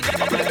dinner.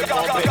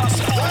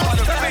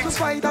 Every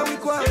fight that we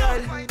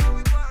quarrel,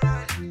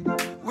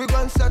 we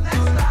gon'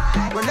 settle.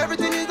 When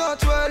everything is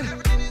not well,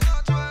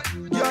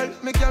 girl,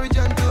 me carry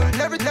gentle.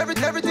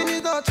 Everything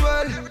is not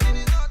well,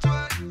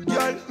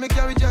 girl, me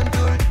carry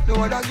gentle. No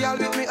other girl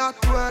with me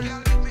act well.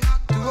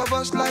 Two of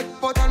us like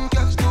pot and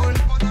capsule.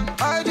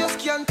 I just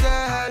can't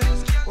tell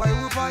why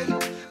we fight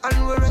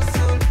and we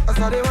wrestle. I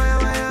saw the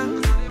wire.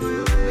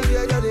 Me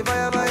hear the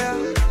fire.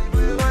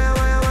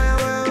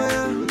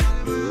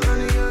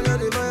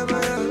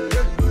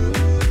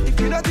 If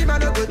you not him, I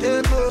don't go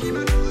take go.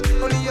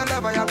 Only your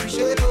love I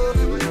appreciate.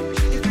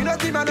 If you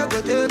not him, I don't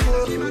go take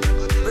go.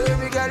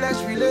 Baby girl,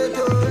 let's relate.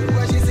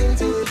 What she sing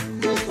to?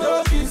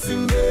 No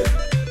kissing, babe.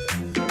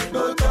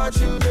 No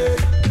touching, babe.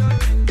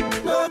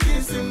 No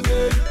kissing,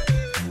 babe.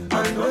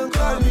 And don't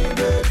call me,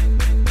 babe.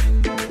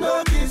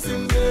 No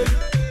kissing, babe.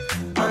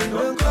 And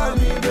don't call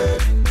me,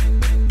 babe.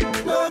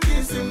 No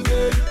kissing,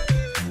 babe.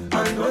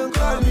 And don't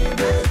call me,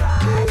 babe.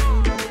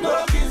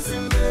 No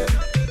kissing, babe.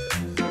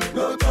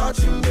 No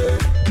touching,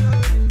 babe.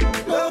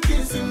 No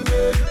kissing,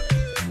 babe.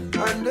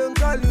 And don't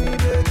call me,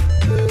 babe.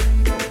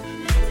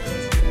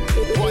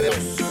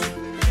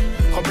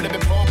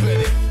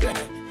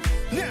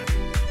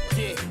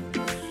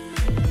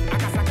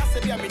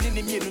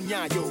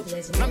 Ghana, yo.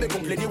 Now me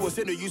complain you was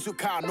saying you use a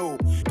car, no.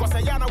 Cause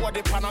I know what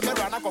the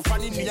Panamera, I can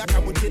find in New York,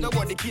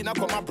 what the key, I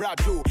come my brad,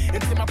 yo.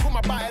 And see my come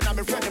by and I'm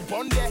a friend of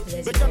Bond there.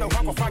 But you know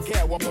how to fuck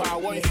care what I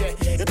want to say.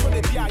 It's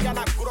only the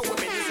Ayana Kuro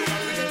women, so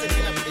I'm really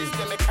taking a place,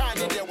 them a kind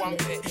in their one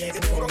pay. It's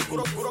Kuro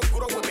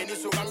women,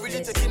 so I'm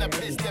really taking a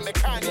place, them a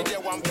kind in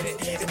their one pay.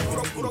 It's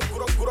Kuro.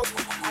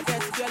 I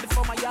get girl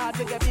for my yard,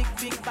 they get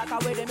big back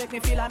away, they make me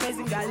feel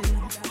amazing, girl.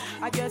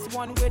 I get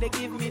one way they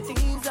give me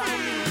things I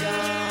need.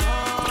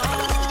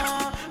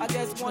 I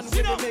get one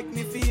way they make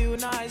me feel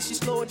nice. She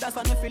slow, that's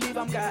why I feel leave,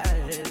 I'm girl.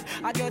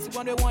 I get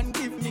one way one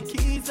give me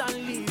keys and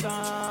leave.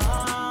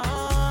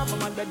 But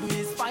my bed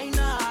is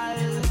final.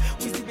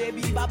 We see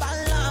baby baba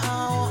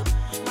now.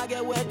 My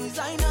girl wear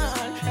designer.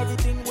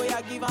 Everything way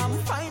I give, I'm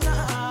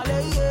final.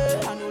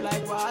 Yeah, I know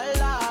like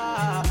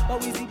voila.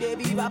 But we see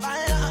baby baba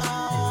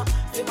now.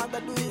 Say my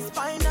bed is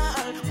final.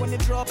 When they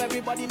drop,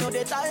 everybody know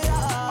they tired.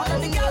 All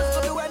of the girls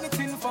go do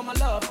anything for my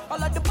love.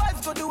 All of the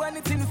boys go do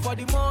anything for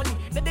the money.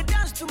 Then they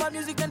dance to my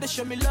music and they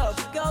show me love.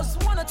 Girls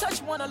wanna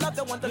touch, wanna love,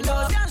 they want the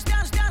love. Dance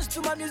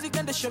to my music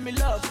and they show me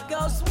love.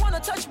 Girls wanna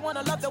touch,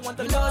 wanna love, they want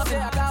the love. Say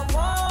I got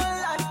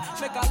one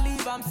life, make I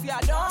leave, I'm see I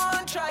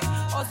don't try.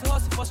 Hustle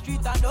for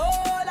street and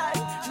all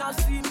life. Now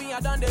see me, I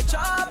done the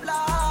job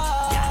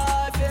life.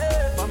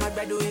 Yeah. But my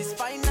bread is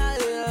final.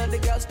 The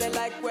girls they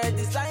like wear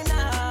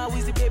designer.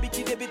 Wheezy baby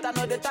kid, they beat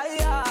another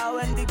tire.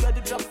 When they get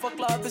the drop for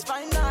club is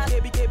final.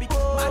 Baby,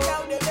 oh. My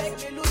girl they make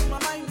me lose my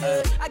mind.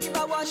 I give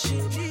her what she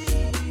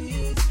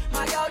needs.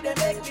 My girl they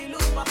make me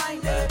lose my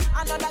mind.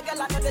 Another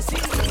girl another see.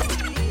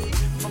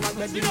 For my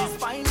bread is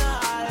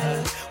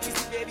final.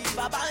 Wheezy baby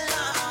baba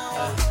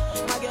now.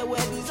 My girl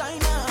wear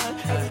designer.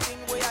 Everything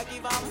way I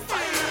give I'm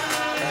final.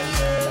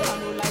 I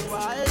know like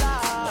voila.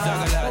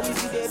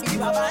 Wheezy baby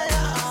baba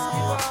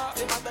now.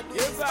 Say my bread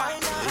is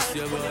final.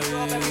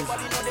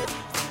 Everybody know that.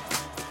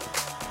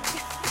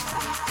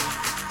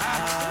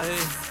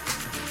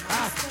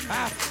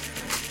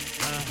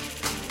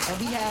 And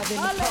we having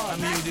the party. I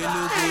mean, they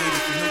look good.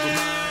 If you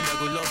know the mind, I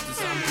go love to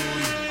sample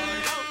you.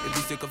 If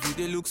you take off you,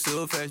 they look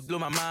so fresh. Blow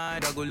my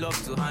mind, I go love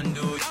to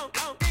handle you.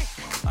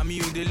 I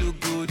mean, they look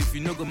good. If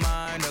you know the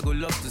mind, I go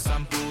love to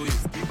sample you.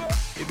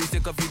 If you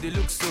take off you, they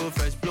look so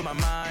fresh. Blow my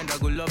mind, I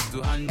go love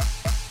to handle.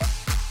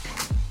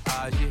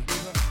 Ah, yeah,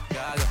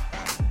 gaga.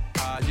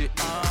 Ah, yeah,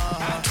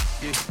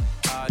 yeah,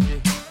 ah, yeah,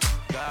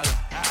 gaga.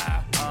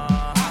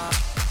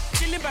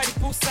 By the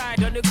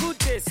poolside on a good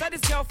day, saw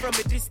this girl from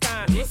a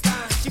distance.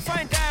 She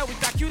find out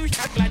with a cute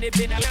hat, and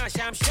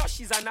I'm sure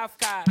she's an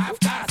Afghan.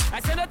 I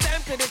said no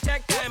time to the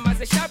check time as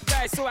a sharp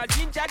guy, so I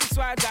ginger the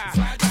swagger.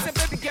 I said,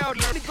 baby girl,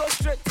 let me go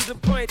straight to the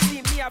point.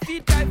 See me, I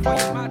feel die for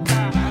your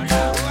matter.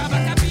 Oh, I'm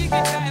a big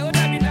guy, oh,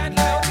 I'm in line,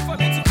 only for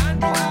me to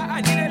handle her. I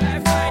need a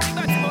lifeline, you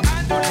got to go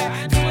handle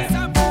it. Do a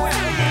sample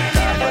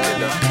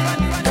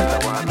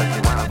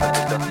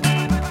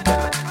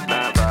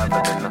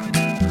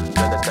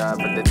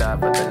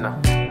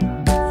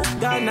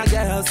Ghana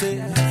girl say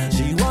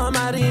she want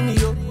marry me,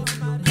 yo.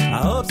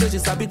 I hope so she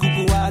sabi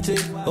kuku watch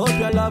it. Hope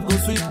your love go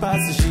sweet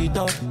past the sheet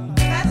up.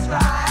 That's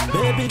right.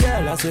 Baby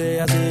girl, I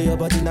say your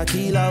body na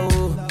killer,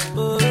 oh.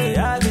 Oh,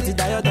 yeah, I get it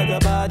tired of your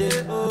body.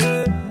 Oh,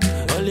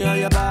 yeah. Only on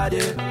your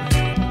body.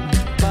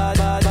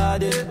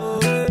 Body. Oh,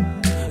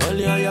 yeah.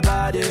 Only on your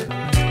body.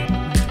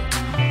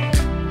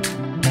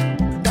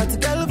 That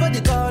girl for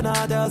the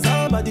corner, there's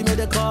somebody made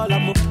a call,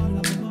 I'm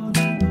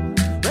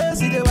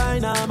see the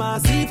wine, I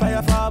see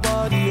fire for her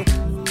body.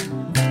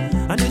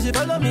 And if she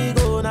follow me,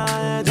 go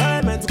now,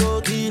 enjoyment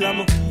go kill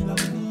her.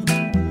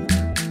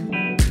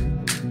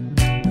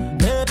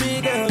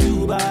 Baby girl,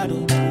 you bad.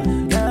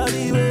 Girl,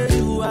 the way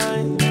you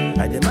wine,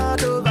 I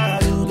demand over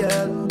you,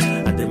 girl.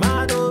 I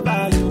demand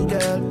over you,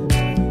 girl.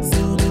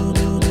 So do,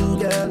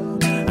 girl.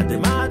 I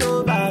demand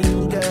over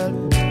you, girl.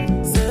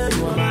 Say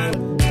you are mine.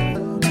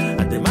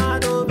 I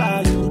demand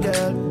over you,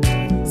 girl.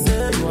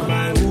 Say you are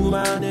my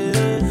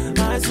woman,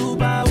 my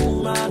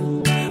superwoman.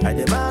 I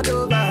demand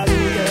over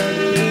you, girl.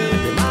 I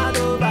demand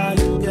over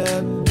you,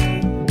 girl.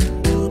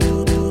 Do,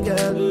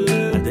 girl.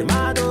 I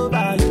demand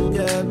over you,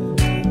 girl.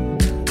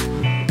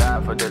 Die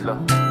for the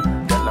love.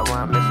 Girl, I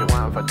want me, she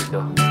want for the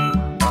dough.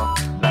 Oh,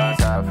 now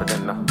it's hard for the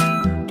no.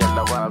 Girl,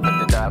 I want for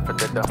the die for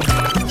the dough.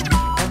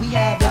 And we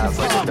have die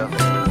for the dough.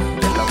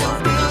 Girl, I want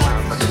me, she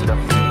want for the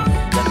dough.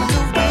 Girl,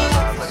 I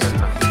want for the no.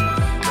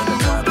 Girl, I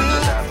want for the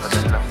die for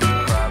the no.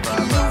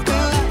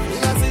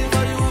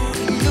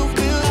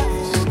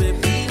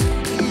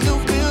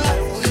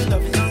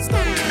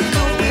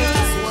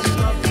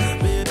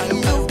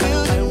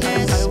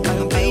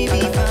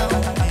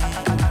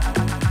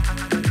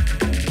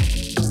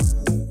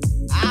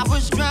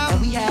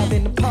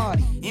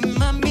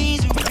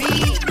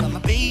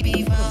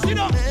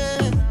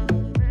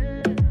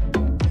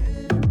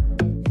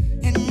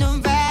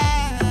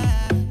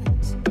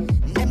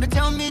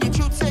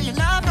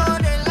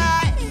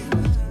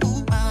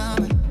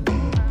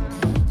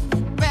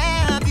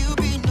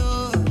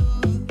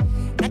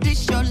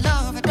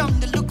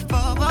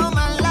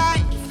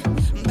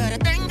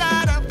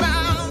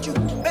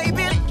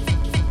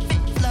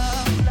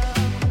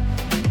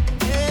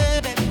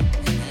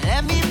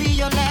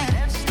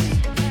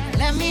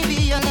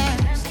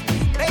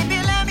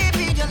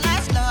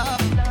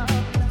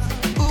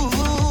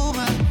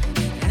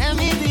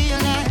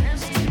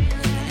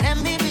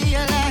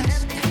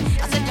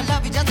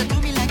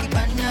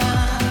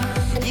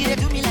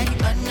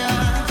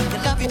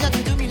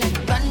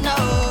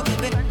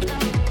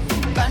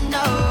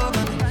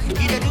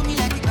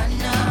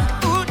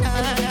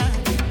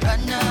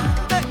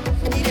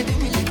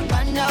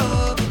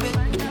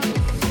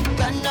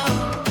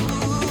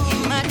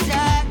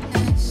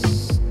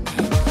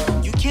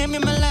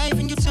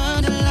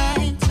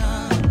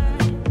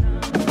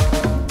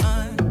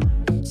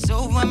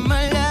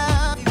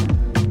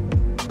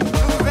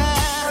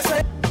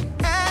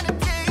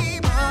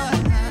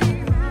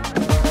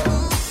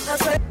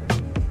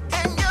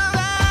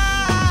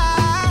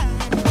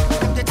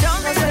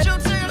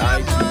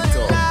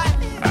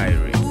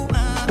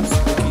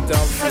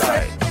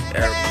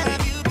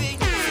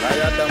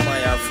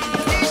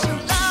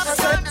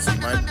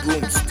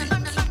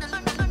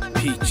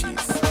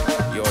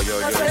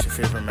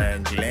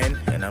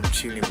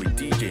 chilling with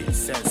DJ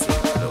Sensei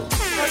Lo.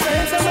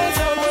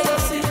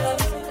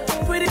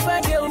 Pretty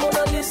fine girl,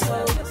 Mona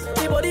Lisa.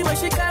 The body when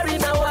she carry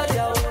now I.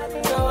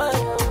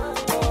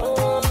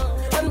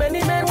 And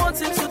many men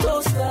wanting to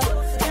toast her.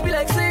 They be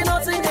like say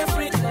nothing they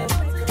free.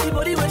 The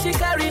body when she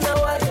carry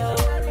now I.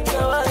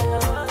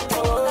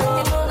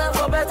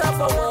 For better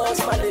for worse,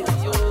 my lady.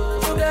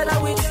 Together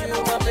with you,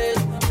 my baby.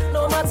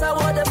 No matter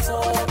what them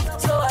talk.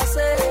 So I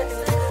say,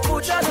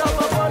 put your love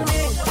upon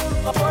me,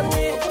 upon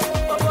me,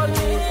 upon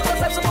me.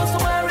 Cause I'm supposed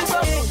to marry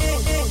someone.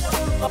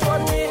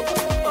 Upon me,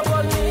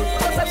 upon me.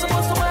 Cause I'm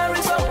supposed to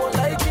marry someone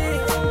like me,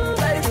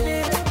 like me,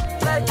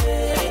 like me.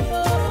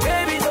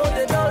 Baby, don't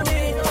they tell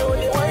me, don't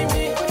they whine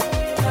me.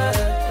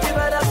 You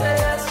better say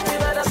yes, you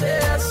better say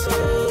yes.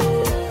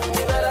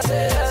 You better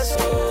say yes,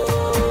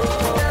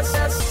 yes,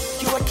 yes.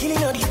 You are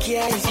killing all the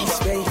guys in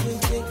space.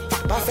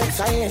 Perfect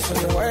science when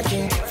you're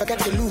working. Forget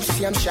to lose,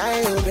 see I'm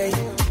shy, oh babe.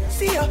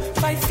 See ya,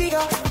 5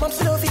 figure, mom's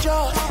still over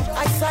jaw.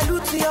 I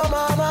salute to your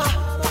mama.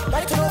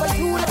 Like to know what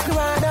you like to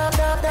run up.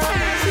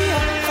 See ya,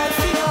 5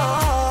 figure.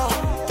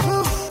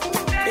 Oof.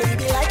 Baby,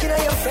 be like it on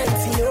your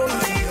friends, you know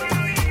me.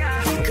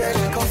 You girl, I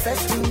confess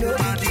to know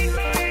me.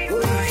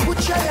 Put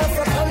your love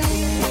upon me.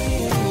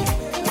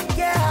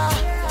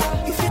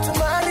 Yeah, you fit to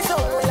marry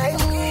someone like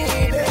me,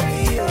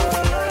 baby.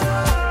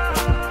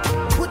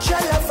 Put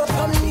your love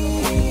upon me.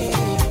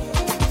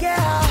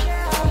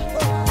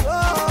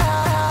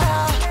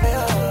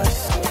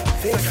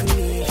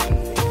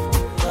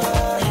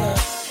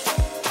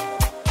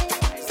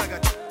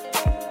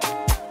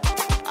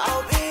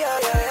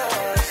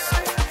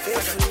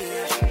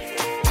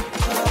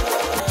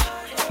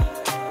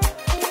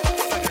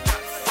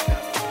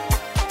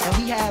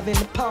 In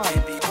the party.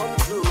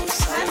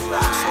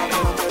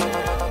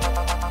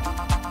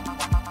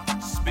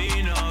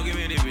 Spino, give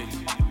me the beat.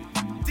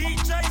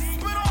 DJ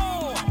Spino.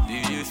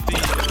 DJ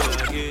Spino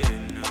again.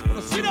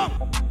 Sit up.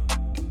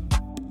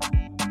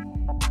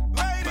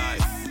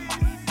 Ladies.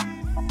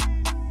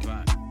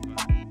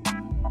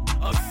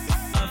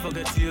 I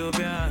forget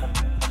Ethiopia.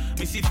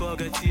 Missy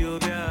forget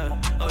Ethiopia.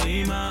 Oh,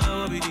 Ima,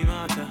 what be the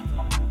matter?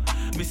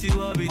 Missy,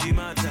 what be the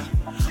matter?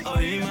 Oh,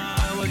 Ima,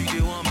 what do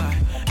you want by?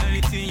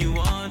 Anything you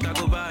want, I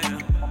go buy ya.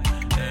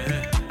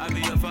 I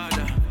be your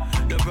father,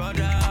 the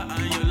brother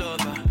and your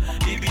lover.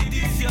 It be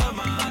this your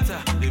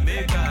matter, they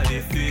make how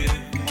they feel.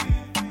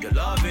 Your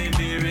love ain't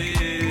be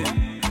real,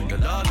 your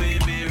love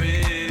ain't be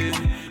real.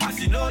 As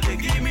you know, they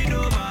give me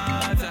no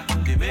matter,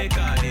 they make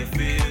how they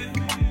feel.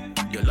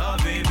 Your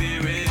love ain't be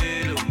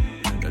real,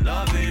 your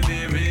love ain't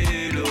be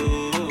real.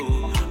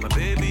 Oh, my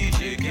baby,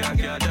 shake ya,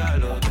 get that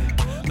love.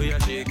 Oh, yeah,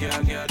 shake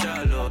ya, get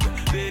that love.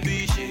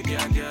 Baby, shake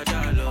ya, get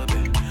that love.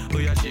 Oh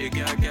yeah, shake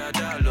ya,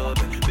 get love,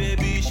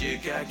 baby,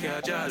 shake ya,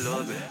 get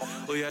love.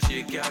 Oh yeah,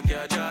 shake ya,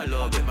 get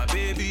love, my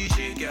baby,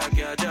 shake ya,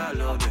 get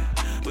love.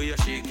 Oh yeah,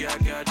 shake ya,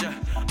 get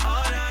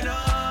all and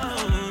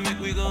on, make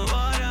we go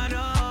all and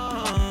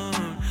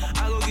on.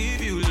 I go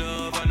give you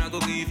love and I go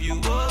give you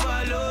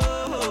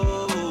overload,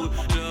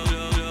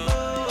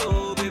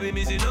 love, baby,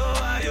 me say no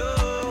I yo.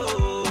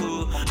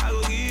 I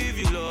go give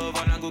you love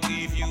and I go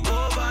give you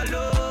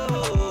overload.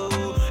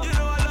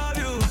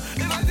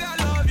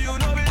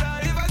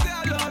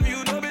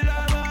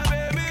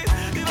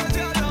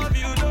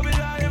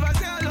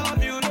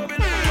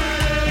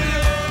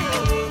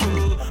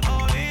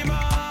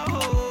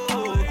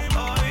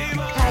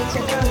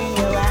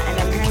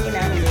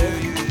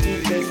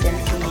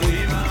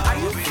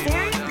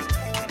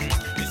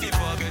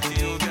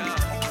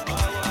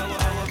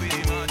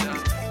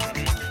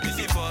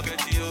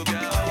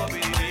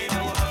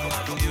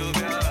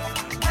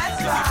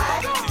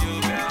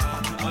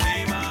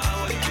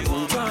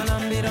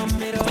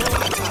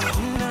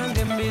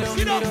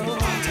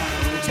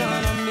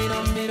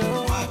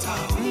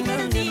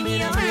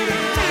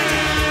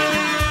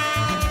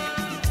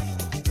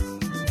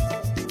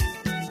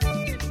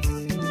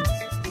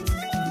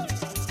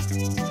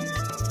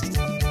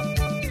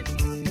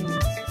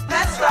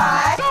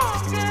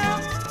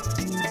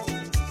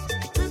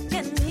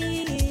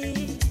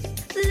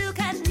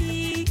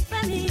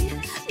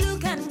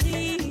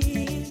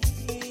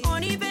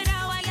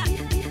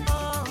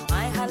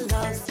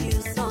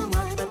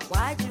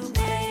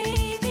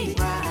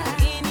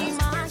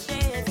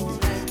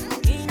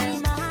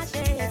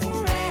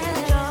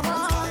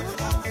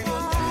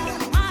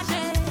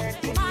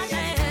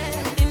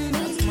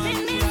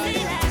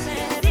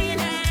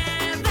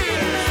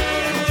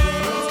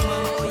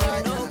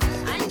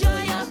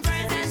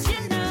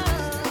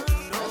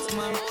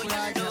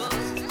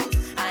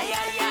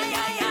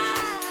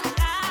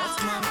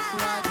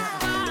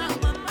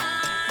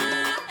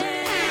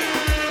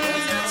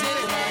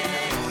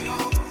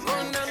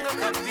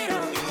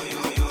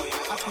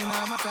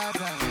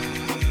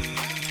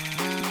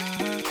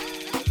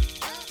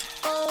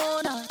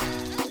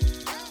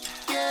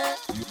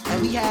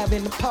 we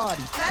having a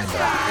party. That's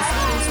right.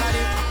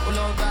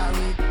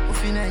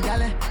 finna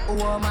yale,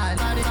 oh my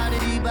sare sare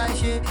di ba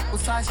ṣe, o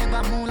sa ṣe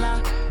gba mula,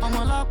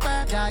 ọmọ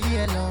lọ́pẹ́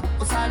jayé ẹ lọ,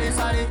 o sare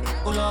sare,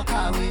 o lọ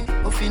kàwé,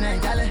 o finna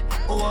yale,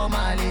 oh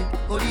my le,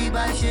 o di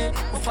ba ṣe,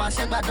 o fa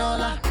ṣe gba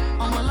dọ́là,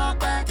 ọmọ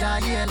lọ́pẹ́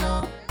jayé ẹ lọ.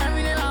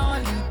 Every day na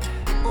only,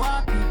 oh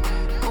happy,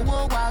 owó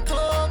wa tó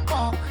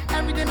pọ̀,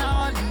 every day na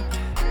only,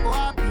 oh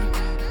happy,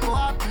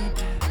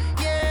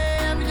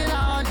 yeah, every day na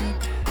only,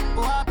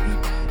 oh happy,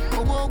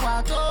 owó wa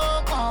tó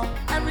pọ̀,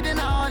 every day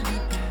na only,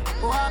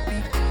 oh happy,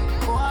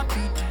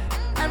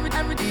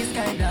 every day is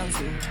kind of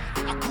so.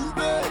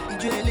 Akube,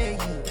 ijo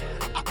eléyìí,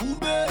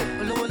 Akube,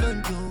 olówó ló ń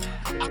jó,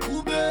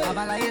 Akube,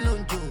 babaláyé ló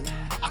ń jó,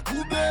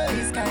 Akube,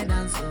 this kind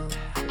of so.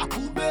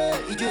 Akube,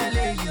 ijo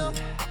eléyìí,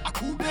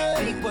 Akube,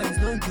 big boys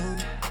ló ń jó,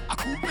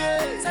 Akube,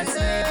 sexy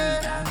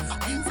ladies dance.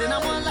 Say na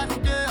one life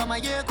today, ọmọ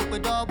ayé kò pé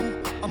dọ́bù,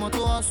 ọmọ tó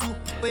hustle,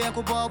 ó yẹ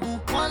kó bọ́ọ̀bù.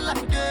 One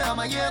life today,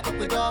 ọmọ ayé kò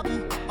pé dọ́bù,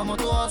 ọmọ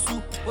tó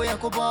hustle, ó yẹ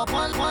kó bọ́ọ̀bù.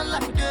 One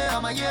life today,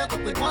 ọmọ ayé kò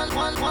pé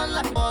one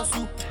life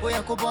hustle, ó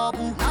yẹ kó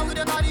bọ́ọ̀bù. Now we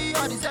dey carry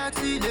all the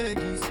sexy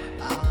ladies.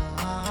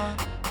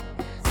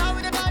 Now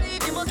we dey carry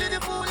the most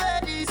beautiful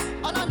ladies.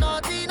 Oh no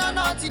naughty, no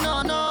naughty,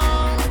 no.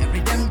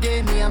 Every damn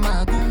day, me and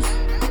my goons,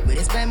 we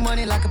dey spend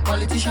money like a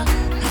politician.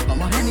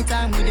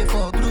 Anytime we dey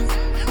for group,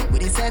 we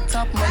dey set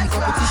up money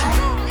competition.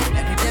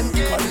 Every damn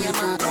day, me and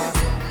my goons,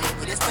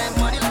 we dey spend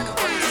money like a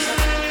politician.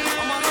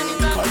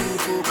 Anytime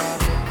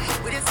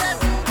we dey set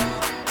up.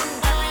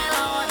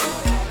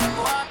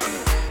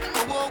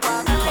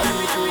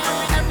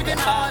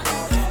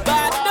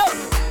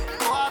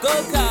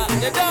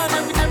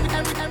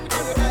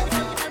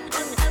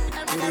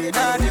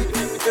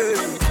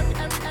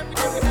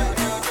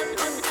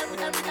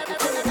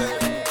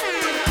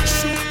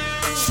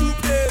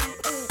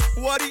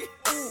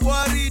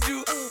 What he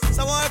do?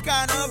 Someone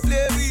cannot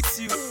play with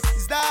you.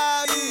 Is that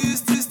how you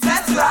used to stay?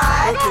 That's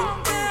right.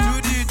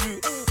 Okay. Do.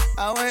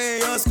 I want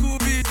your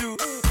Scooby Doo.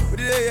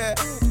 Yeah.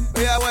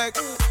 We are work.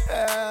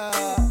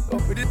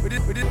 We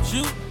did.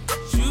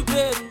 Shoot,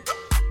 baby.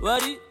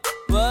 What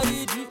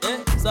he do?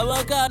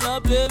 Someone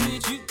cannot play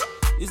with you.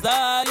 Is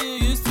that how you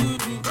used to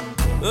do?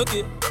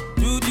 Okay.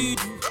 Do.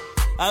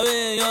 I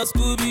want your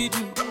Scooby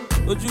Doo.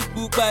 What you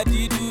book by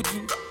do.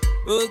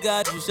 Oh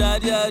God, you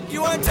shot ya.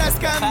 You want to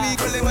scam me,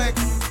 fully work.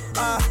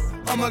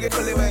 I'ma get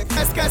fully work.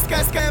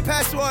 Scam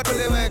password,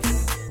 fully work.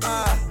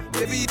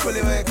 Baby,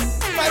 fully work.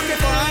 5K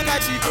for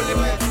hanga, she fully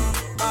work.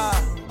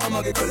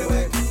 I'ma get fully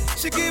work.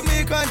 She give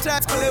me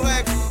contract, fully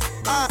work.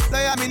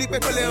 Lawyer, me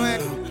nick, fully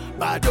work.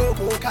 Bado,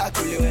 go, car,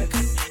 fully work.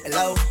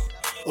 Hello,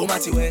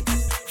 Omati work.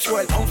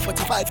 Fuel on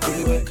 45,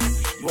 fully work.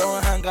 You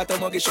want hang out,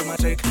 I'ma get show my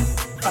trick.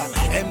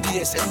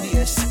 MDS.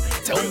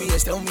 Tell me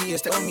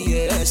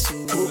yes.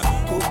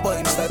 Go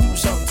boy, Mr. Do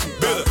something.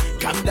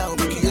 Calm down,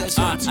 make it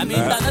something. I'm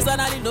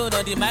internationally known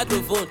on the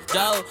microphone.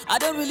 Ciao. I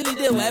don't really need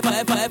a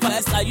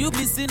Wi-Fi. Are you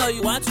busy or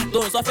you want to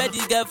do? So fed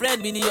the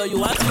girlfriend, meaning or you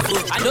want to go.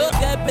 I don't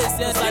get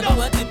patience, I don't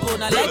want to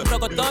bone. I like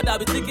Procotor, I'll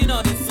be thinking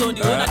on its own.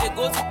 The owner, they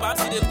go to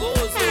Pamsi, they go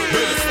so.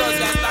 This was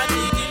your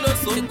standing, you know,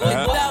 so they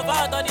go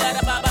out on the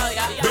other baba.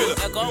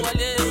 They go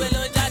away,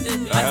 well,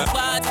 Jade. That's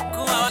what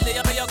cool. I want to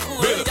have your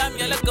cool.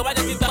 Let's go back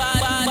to the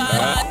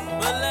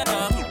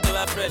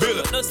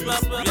no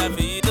smart, we have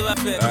me to a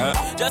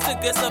just in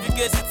case of the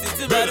case,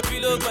 it's about a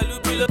pillow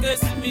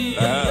case me.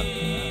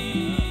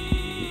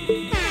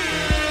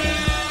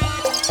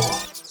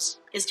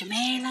 Is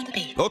Jermaine on the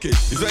beat? Okay,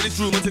 it's very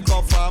true, not to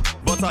confirm,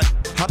 but I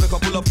have a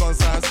couple of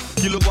concerns.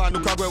 Kilo one,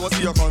 look where what's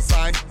your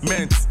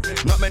consignment?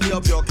 Not many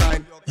of your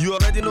kind. You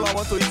already know I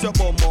want to eat your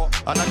bum more,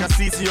 and I can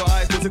see it in your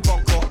eyes, not to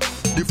conquer.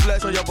 The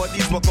flesh on your body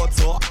is more cut,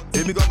 so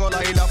let me go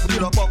like that for you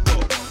to pop.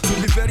 To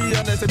be very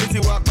honest,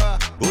 everything work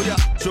back. Oh yeah,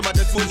 show my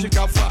dead phone, she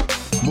can fuck.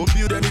 Mo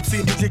build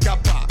anything, she can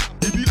pack.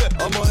 Ibile,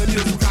 I'm on a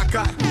new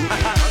kaka.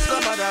 What's the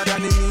matter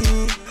than me?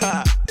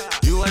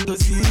 You want to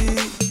see?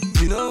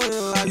 You know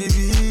I give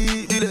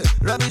you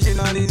rubbish in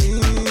on the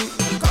knee.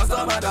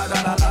 Customer I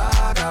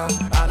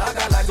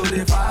like to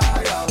the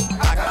fire.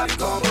 I got the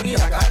company,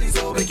 I got the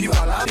so make you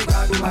all I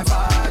can do my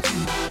party.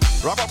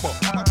 Rock up,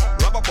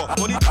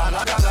 money. I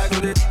like to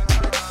the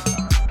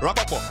Wrap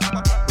up,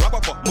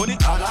 money.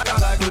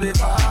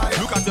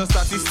 Look at your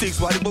statistics,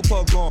 why the book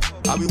gone?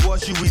 I will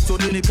wash you with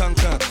Tony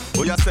Kankan.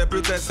 Oh, you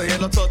separate, say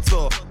hello,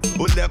 toto.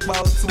 Oh, left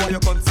out, why you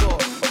contour.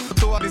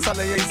 To what is a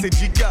say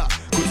giga.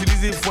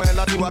 Utilize it for a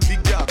lot of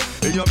bigger.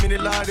 And your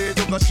mini lade,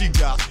 don't go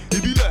shiga.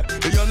 Ibile,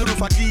 and your little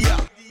fatia.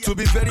 To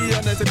be very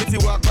honest, everything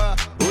work back.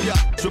 Oh, yeah,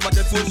 show my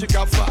dead phone, she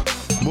can fuck.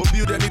 Mo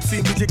build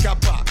anything, bitch, can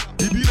pack.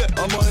 Ibile,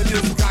 I'm on a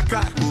little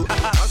kaka.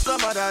 What's the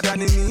matter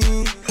than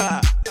me?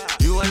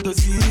 You want to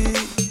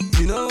see?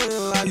 You know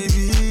I give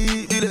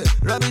you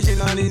rubbish in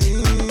on the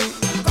knee.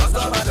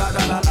 Customer I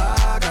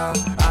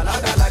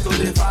like to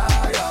the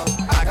fire.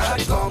 I got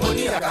the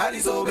company, I got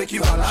it so make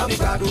you all have me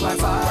can do my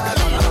fire.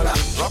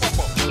 Drop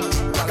up.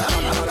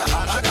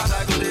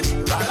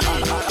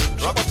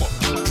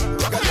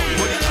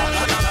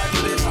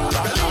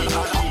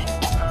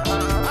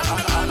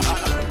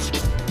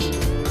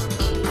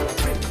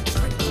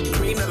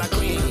 Cream de la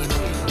cream.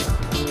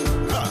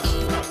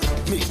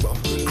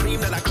 Cream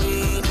de la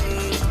cream.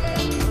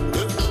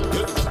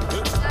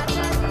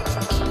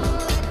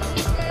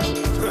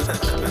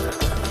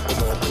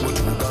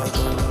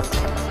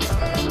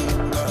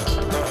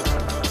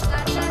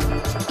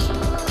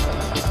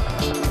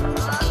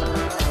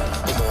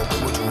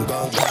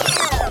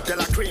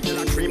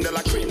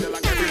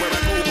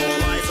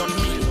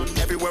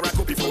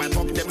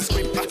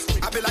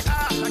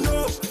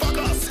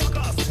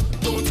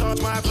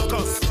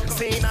 us.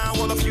 See now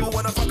all of you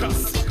wanna fuck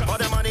us. All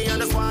the money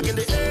and the swag in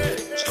the air.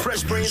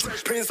 Fresh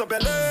Prince of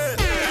Bel Air.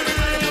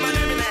 Everybody know my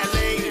name in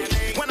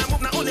LA. When I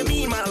move, not only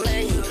me in my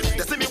lane.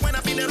 They see me when I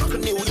feel the rock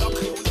in New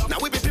York. Now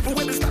we be people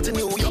when we start in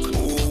New York.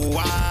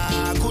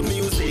 Oh, good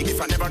music.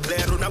 If I never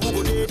clear, now we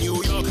go to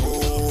New York.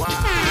 Oh,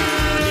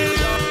 New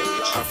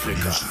York.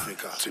 Africa.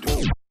 To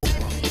the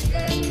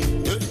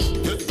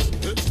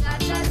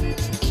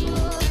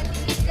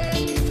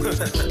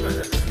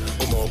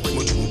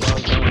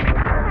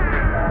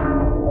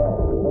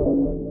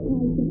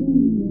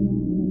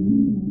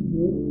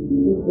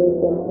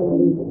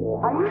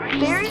Are you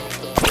serious?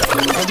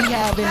 And we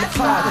having the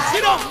party.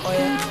 Sit up. Oh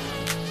yeah.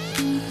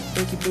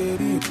 Take it,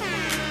 baby.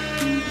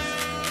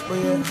 Oh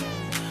yeah.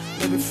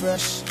 Baby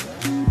fresh.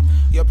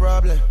 Your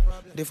problem,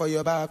 they for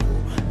your back.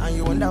 And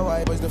you wonder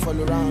why boys they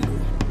follow around.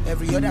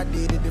 Every other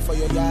day they for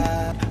your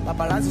yard.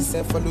 Paparazzi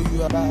say follow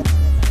you about.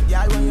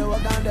 Yeah, when you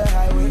walk down the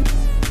highway,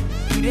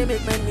 you they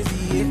make men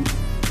see it.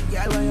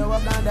 Yeah, when you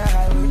walk down the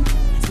highway,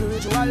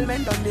 spiritual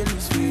men don't they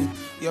lose faith.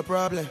 Your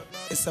problem,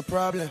 it's a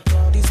problem.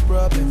 This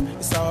problem,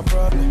 it's our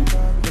problem.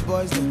 The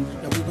boys them,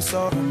 now we will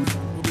solve them.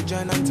 We'll be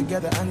joining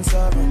together and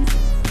solve them.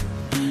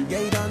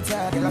 Yeah, you don't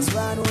tire. The last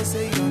one will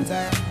say you don't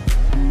tire.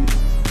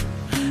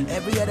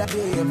 Every other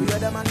day, every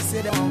other man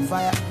say they're on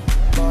fire.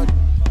 But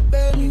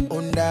baby,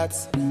 on that,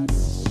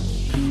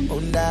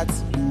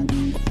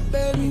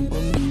 baby,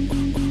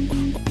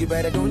 you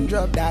better don't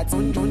drop that,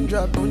 don't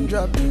drop, on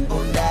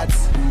that,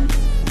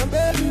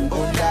 baby,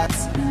 on that.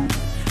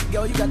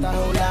 Girl, you got a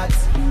whole lot.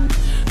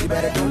 You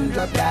better don't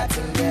drop that,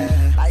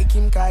 yeah. Like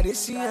Kim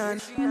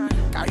Kardashian,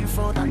 carry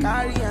front and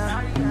carry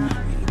on.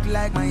 You look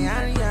like my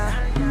area.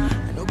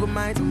 I don't go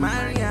mind to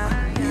marry ya.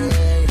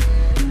 Yeah.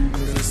 I'm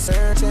gonna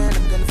search and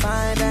I'm gonna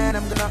find and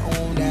I'm gonna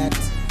own that.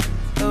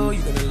 Oh,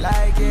 you're gonna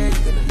like it,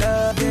 you're gonna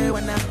love it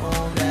when I'm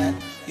on that.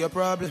 Your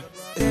problem,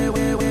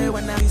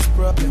 when I'm his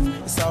problem,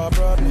 it's our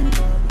problem.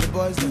 The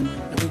boys them,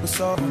 and we will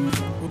solve them.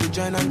 We'll be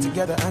joining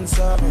together and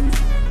solve them.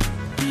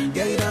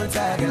 Yeah, you don't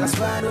tire, girl, that's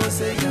why I don't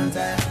say you don't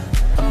tire.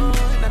 Oh,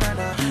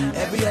 no.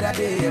 Every other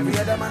day, every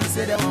other man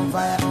say they're on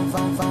fire, on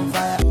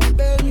fire.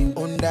 Baby,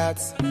 on that,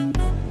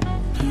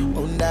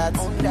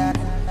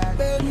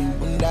 baby,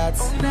 on that.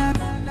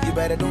 You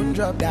better don't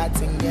drop that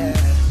thing, yeah.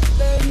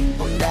 Baby,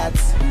 on that,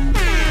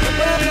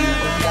 baby,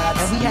 on that.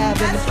 And we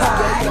having the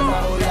party.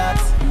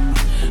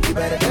 You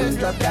better don't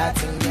drop that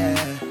thing, yeah.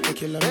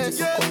 Make your love to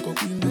go.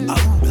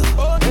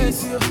 Oh,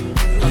 it's you.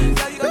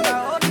 Yeah, you got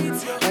all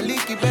needs you. I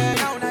lick it back.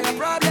 Now your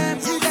problem.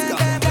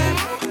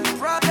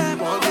 Problem.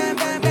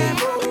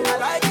 I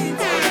like it.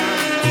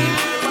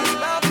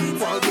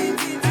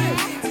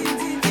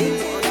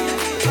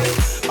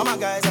 All my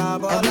guys are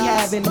ballers. And we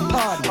having the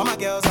party. All my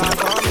girls are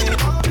coming.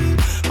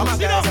 All my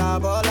guys are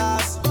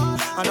ballers.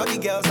 And all the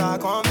girls are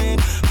coming.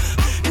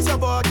 It's your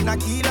body,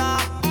 Nakila.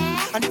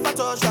 And if I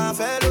touch my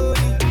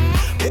felony,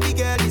 baby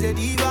girl is a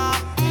diva.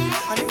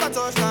 And if I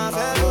touch my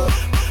felony,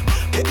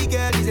 baby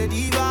girl is a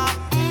diva.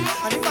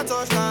 And if I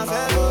touch my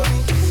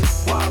felony,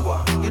 Wagwa,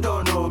 you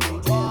don't know me.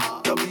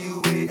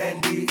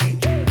 W-A-N-D-E.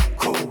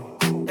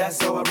 Cool,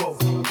 that's how I roll.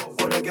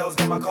 All the girls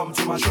never come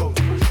to my show.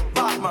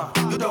 Batman,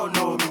 you don't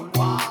know me.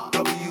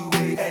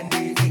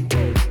 W-A-N-D-E.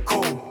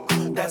 Cool,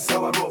 that's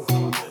how I roll.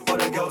 All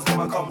the girls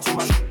never come to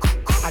my show.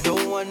 I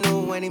don't want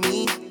no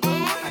enemy.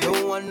 I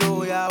don't want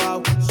no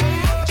yawa.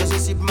 Just to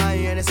sip my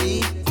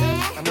energy.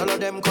 And all of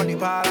them call the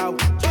power out.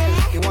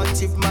 They want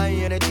tip my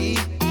energy.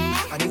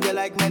 And if they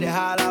like me, they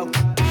howl out.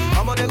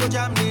 How they go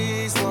jam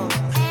this one?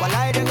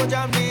 Why they go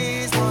jam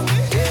this one?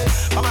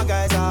 Yeah. All my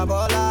guys are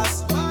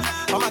ballers.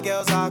 All my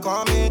girls are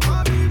coming.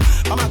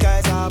 All my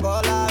guys are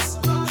ballers.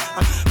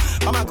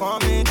 All my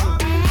coming.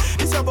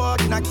 It's your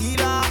body,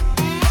 Nakila.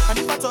 And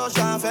if I touch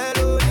my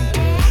felony,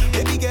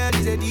 baby girl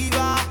is a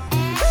diva.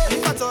 And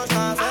if I touch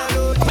my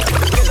felony,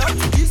 they love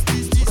to kiss.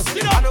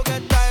 I don't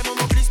get time, I'm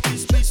a please.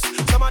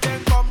 Some of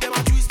them come, them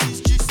a twist.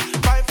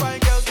 Fine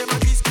girls, them a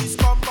kiss.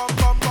 Come.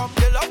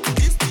 They love to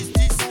kiss.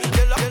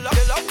 They love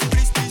to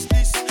please.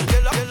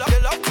 They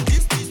love to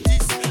kiss.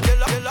 They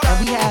love. And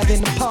we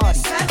having the party.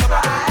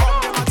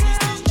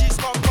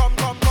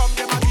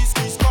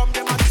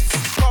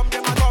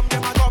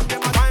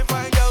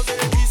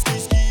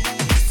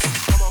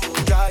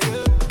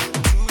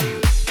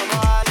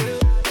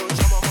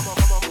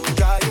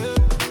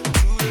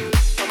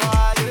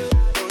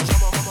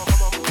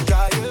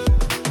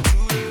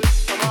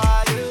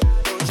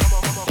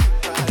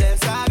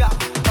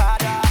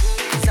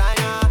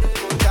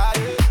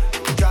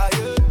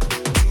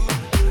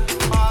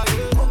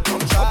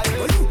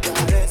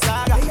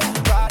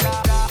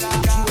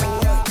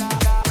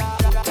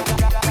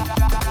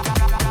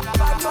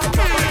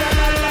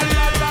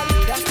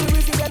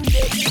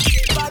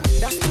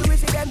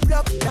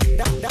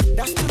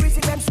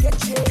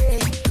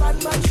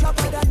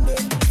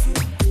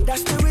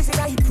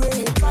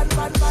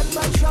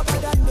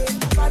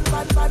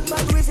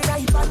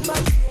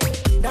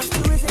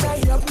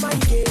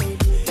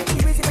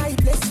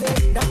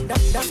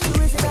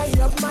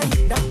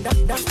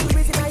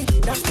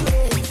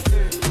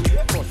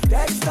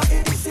 That's the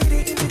in the city,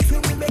 in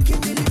between we make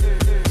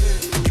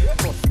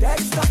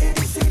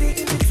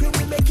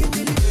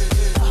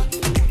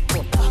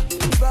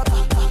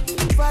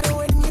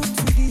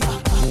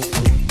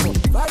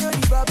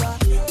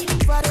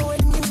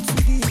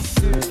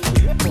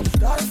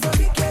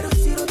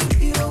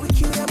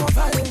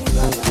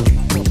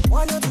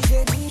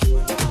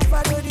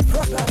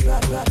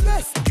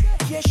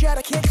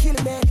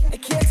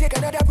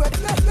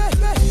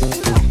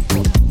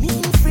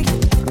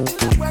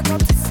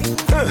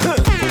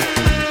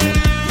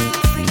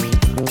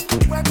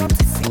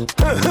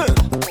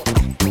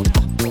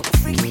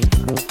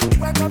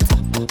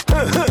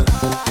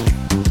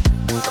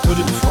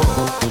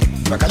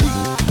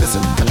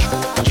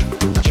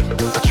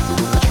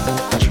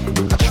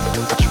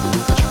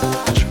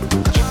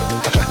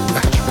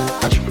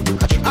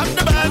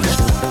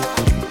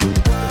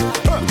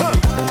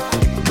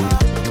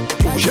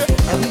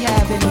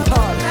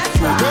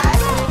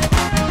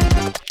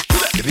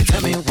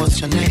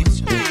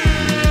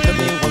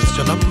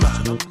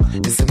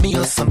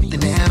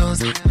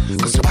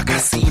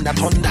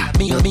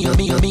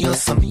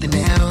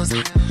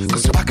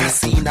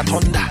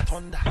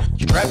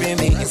driving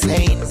me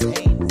insane.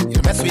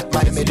 You mess with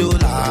my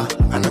medulla,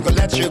 I'm not gonna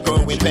let you go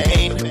in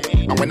vain.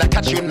 And when I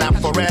catch you, not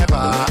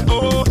forever.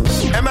 Oh,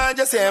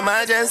 emergency,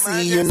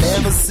 emergency, you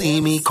never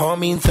see me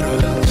coming through.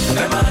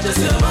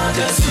 Emergency,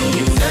 emergency,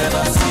 you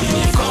never see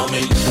me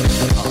coming.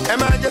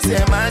 Emergency,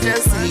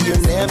 emergency, you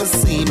never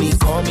see me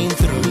coming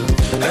through.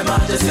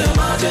 Emergency,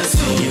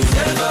 emergency, you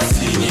never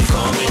see me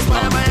coming.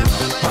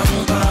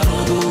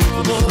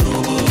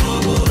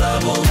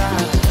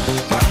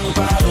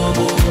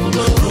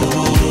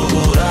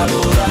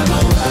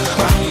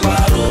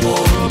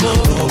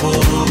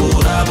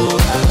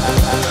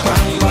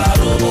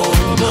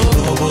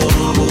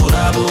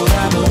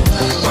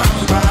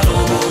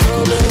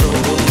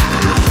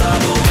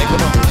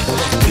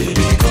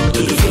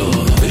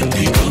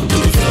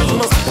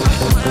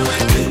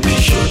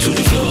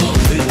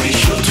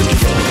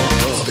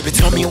 Baby,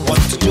 tell me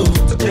what to do.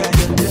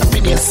 I've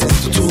been here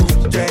since the 2.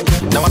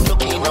 Now I'm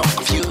looking all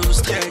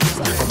confused.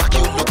 From back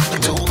you look the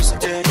tools.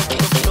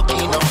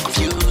 Looking all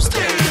confused.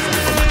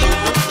 From back you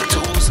look the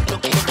tools.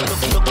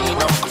 Looking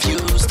all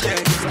confused.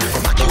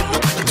 From back you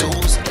look the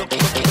tools.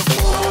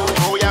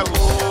 Oh yeah,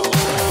 oh,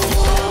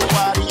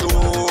 what are you?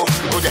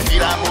 Oh, yeah,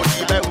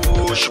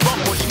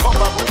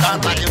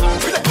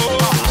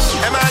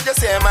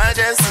 emergency,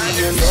 emergency,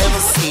 you never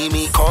see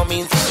me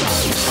coming through.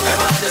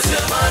 Emergency,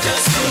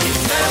 emergency, you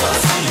never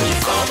see me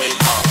coming.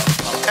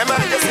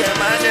 Emergency,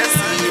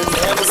 emergency, you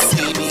never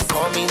see me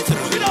coming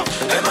through.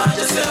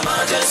 Emergency,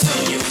 emergency,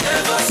 you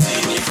never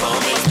see me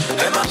coming.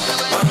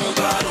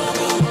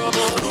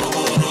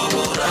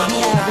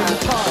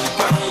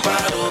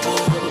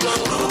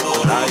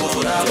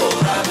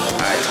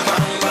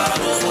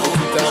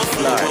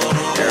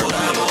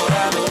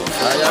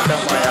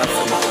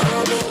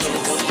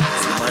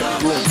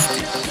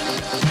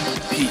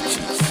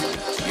 Peaches.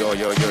 Yo,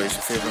 it's your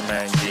favorite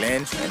man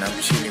Glenn, and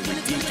I'm chilling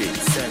with DJ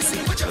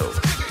Sensei Lo.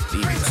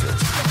 Leave it to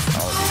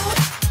all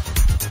this.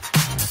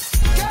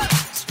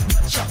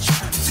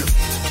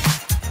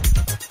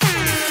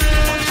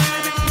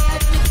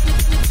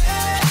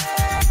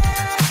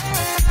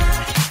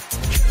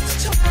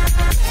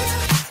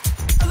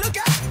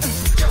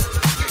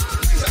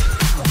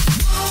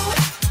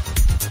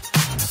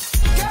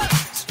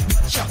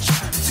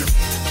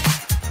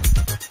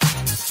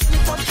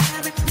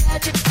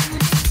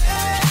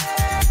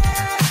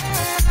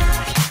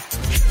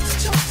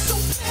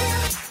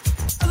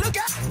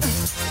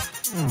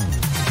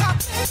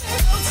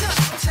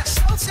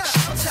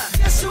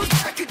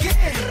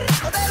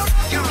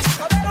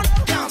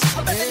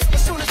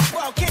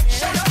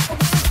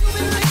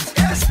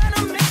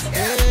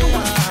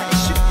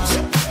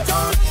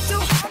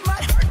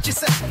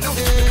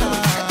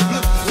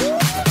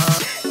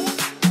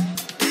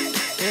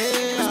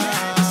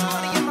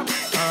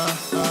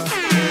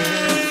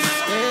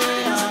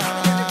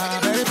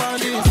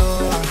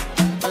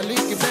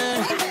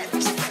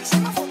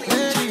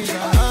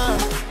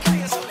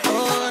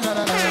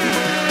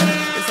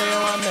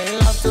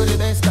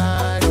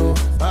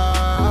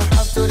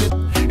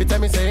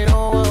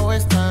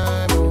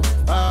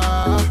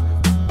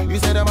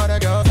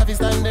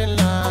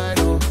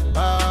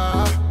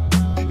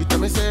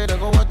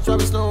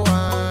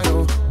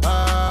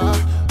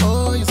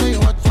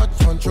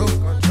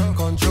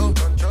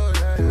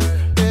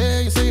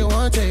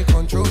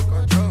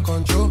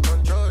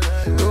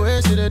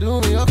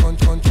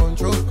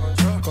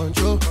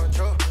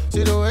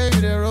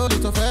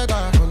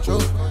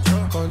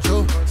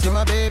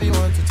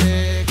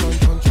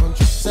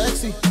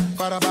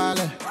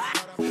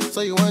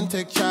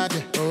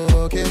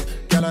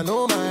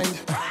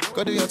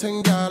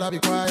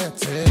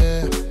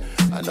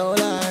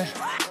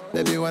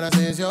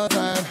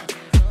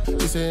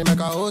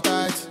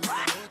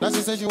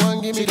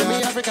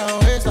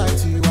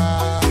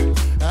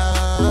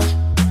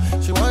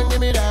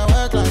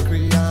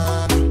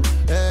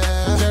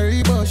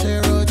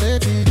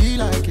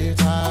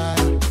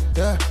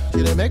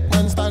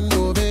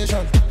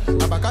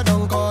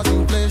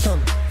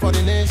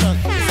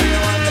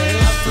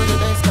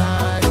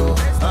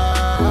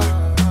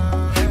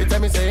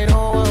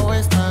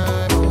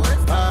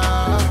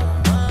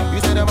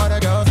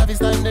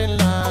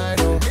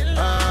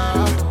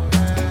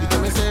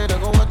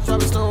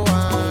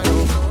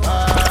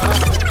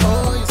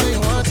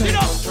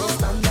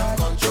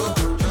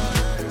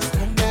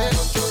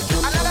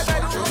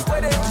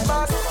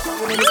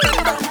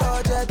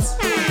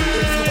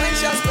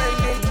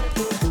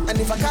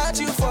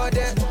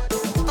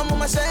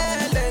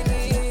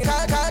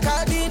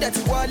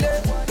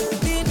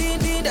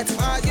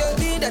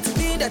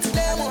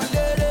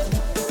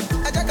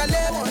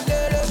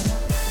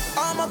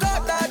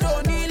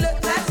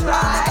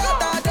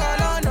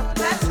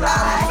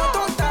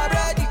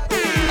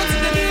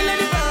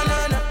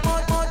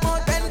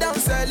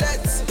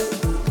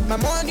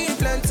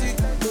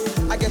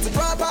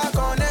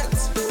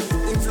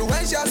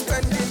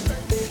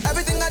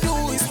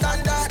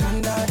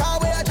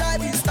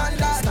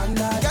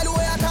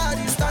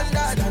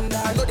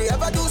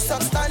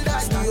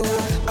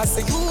 I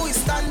say you is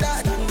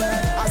standard,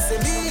 I say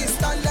me is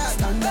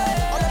standard.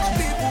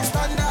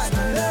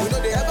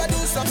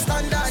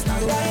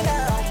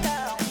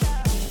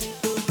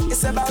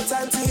 It's about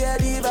time to hear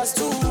the verse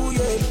 2,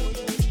 yeah.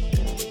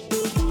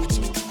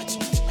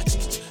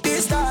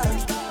 This time,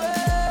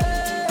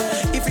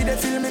 if you dey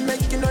feel me,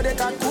 make you know they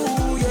can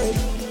cool, yeah.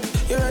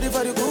 You ready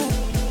for the cool?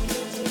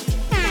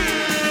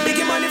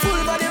 Biggie money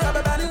full for the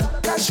rubber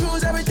band. Cash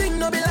shoes, everything,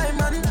 no be like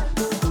man.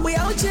 We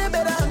out here,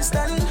 better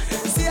understand.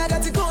 See, I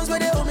got the goals where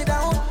they hold me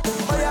down.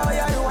 Oh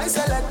yeah, you want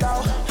select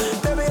out.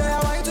 Baby,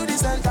 I want to the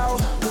center. Oh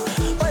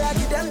yeah,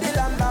 give them the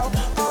land out.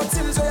 All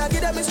teams, oh yeah,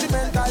 give them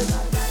instrumental.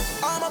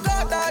 Oh my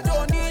God, I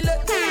don't need it.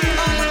 Oh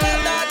my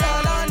God, I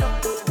don't know.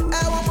 I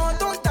want more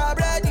toast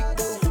bready.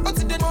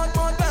 What's the more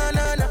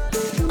banana?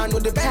 I know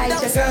the Hi,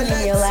 it's your girl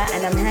Manila,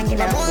 and I'm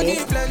hanging out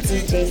with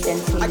DJ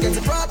Sensei Lo. Are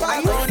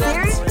you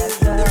serious?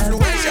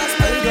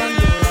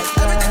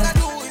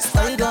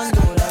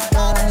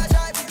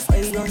 Why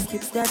you don't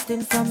keep that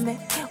thing from me?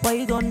 Why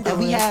you don't do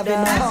like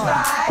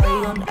that? Why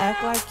you don't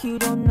act like you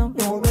don't know?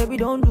 No, baby,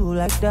 don't do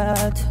like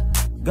that.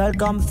 Girl,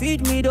 come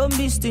feed me, don't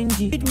be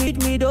stingy.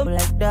 Feed me, don't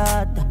like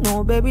that.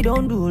 No, baby,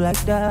 don't do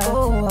like that.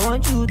 Oh, I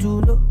want you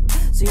to know.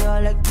 See, I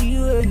like the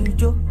way you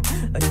do.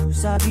 And you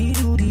sabi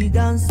do the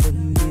dance. So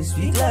you just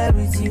speak like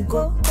everything.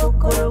 Go,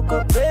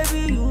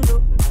 baby, you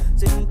know.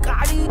 So you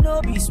carry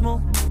no be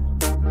small.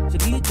 So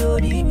you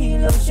told me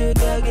love, shake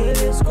again,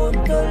 let's go to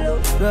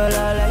low. Girl,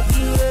 I like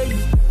the way you.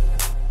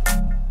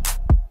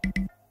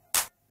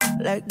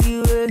 Like the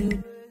way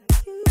you.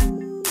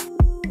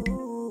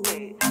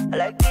 I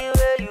like the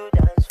way you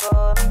dance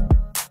for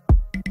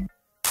me.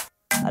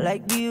 I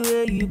like the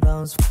way you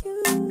bounce for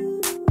me.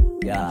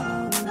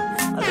 Yeah.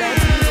 I like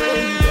the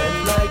way you bend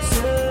like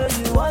say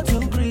you want to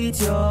greet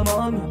your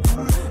mommy.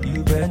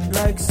 You bend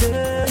like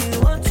say you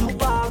want to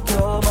park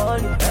your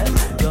money.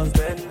 Just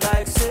bend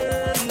like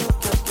say you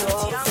took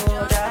your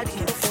for daddy.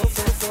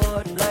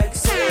 Like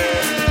say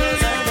you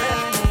like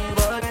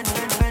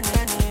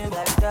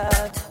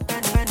that.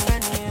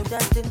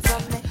 That thing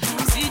from me.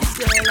 See this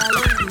girl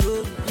along the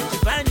road. She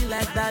find it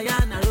like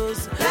Diana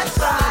Rose. That's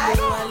right.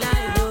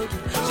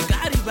 She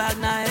carry back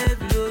now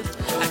heavy load.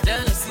 I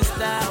tell her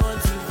sister I want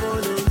to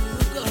follow you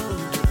go.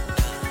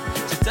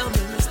 She tell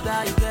me mister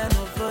you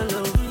cannot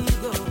follow me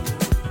go.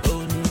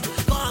 Oh no,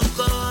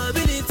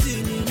 conquerability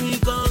ni mi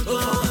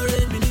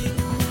conquer me ni.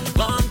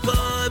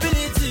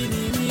 Conquerability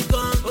ni mi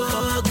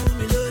conquer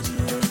gumi loju.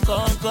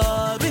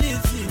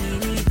 Conquerability ni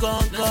mi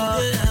conquer.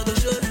 I go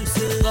show you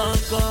say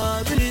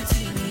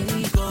conquerability ni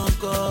mi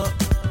conquer.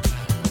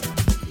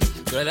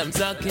 Girl, I'm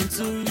talking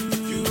to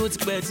you. What's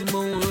better,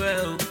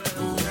 well?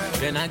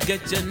 Can I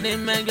get your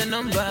name and your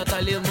number?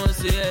 Call you more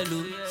say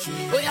hello.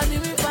 Oh, yeah, me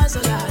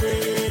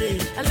personality.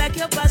 I like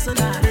your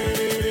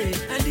personality.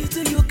 And it's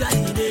you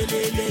carry lele.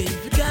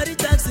 If you carry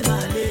taxi, my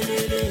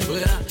lele. Oh,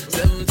 yeah,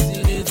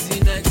 17,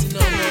 18, 19, no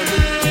more.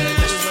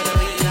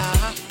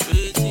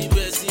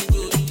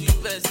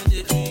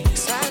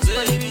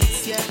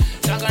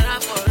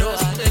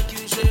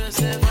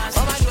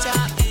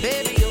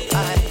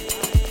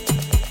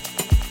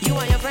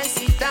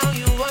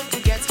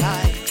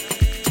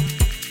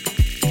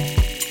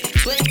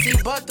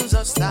 Bottles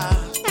of star.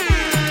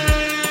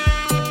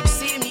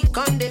 See me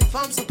come they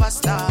from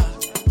superstar.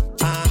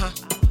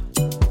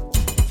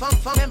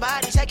 From my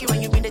body check it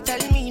when you been they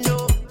telling me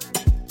no.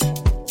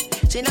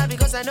 Say not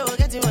because I know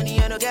getting money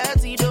I know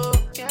get it though.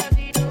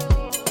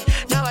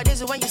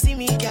 Nowadays when you see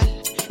me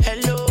girl,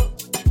 hello.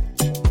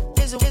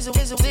 This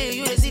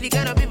you see the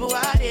kind of people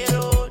out there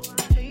road.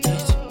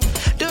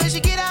 The way she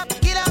get up,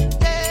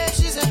 yeah,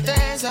 she's a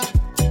dancer.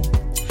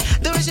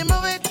 The way she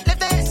move it,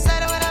 left hand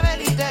side when I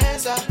belly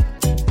dancer.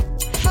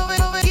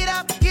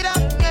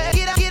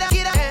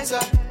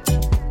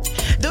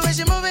 The way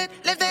she move it,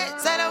 left hand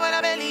side I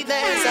wanna belly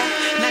dancer.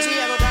 Now she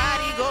a go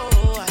carry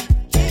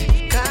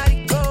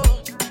go.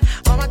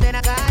 All my then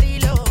I carry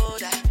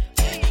load.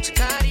 She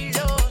carry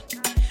load.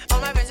 All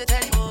my friends they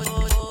tell me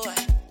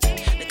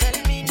they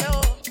telling me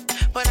no,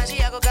 but now she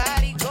a go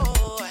carry go.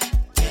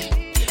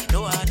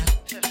 No other.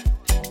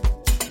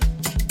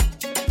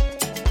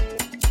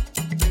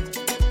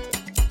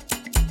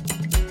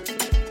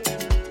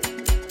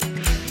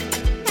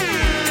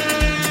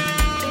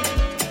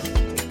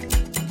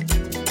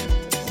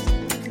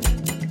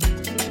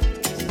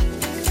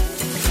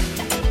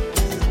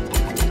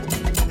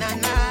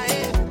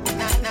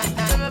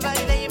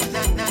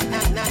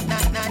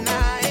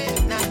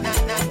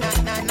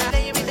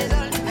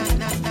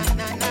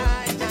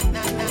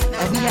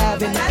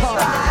 Having fun.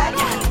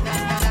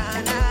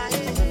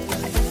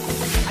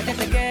 I get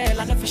the girl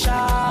on the fish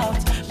out.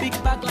 Big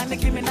back like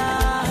Nicki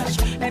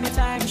Minaj.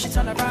 Anytime she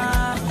turn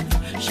around,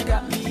 she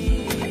got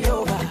me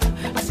over.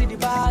 I see the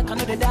back, I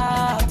know the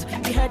doubt.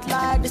 The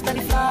headlight, the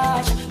steady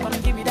flash.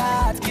 Come give me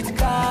that, Kitty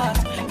Cat.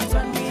 You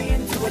turn me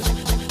into a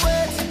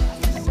wait.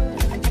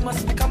 You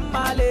must become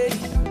my lady.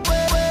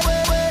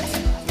 Wait.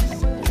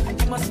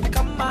 You must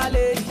become my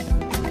lady.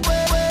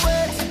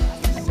 Wait.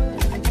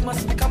 You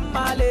must become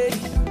my lady.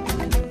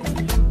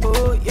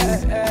 Oh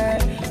yeah,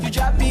 you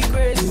drive me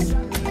crazy.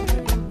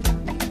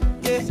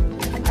 Yeah,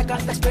 I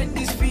can't explain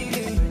this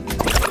feeling.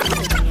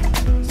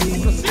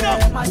 See,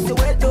 I must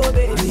wait, oh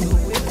baby.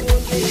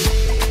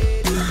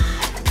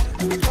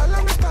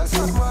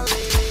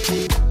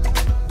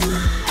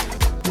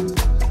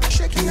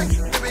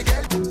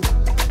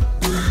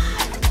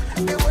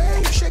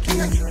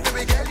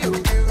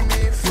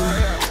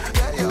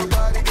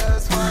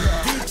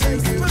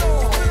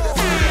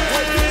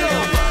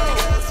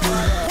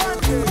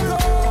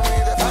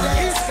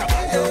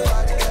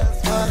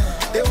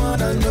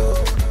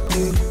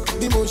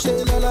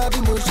 Boga be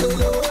mo she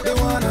low, they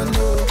wanna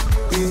know.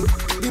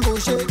 Be mo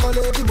she call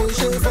it, be mo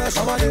she fresh,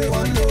 I'm a they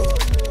want know.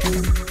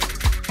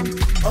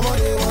 I'm a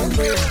they want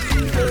know.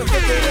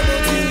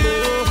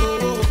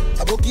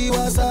 Aboki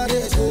wa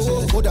sáré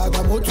ṣoṣo, mo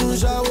dàgbà mo tún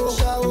ṣáwó.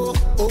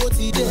 Owó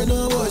ti dé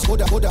náwó, mo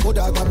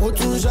dàgbà mo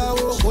tún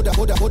ṣáwó. Mo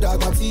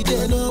dàgbà ti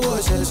dé náwó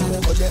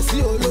ṣẹ̀ṣẹ̀. Ọ̀jẹ̀ sí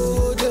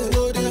olówó dé,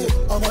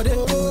 ọmọdé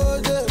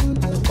olóde,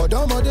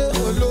 ọ̀dọ́mọdé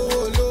olówó.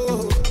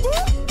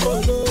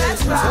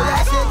 Sóyá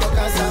ṣe kọ̀ọ̀kan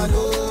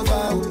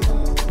Casanova.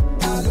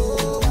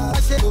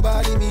 Ṣé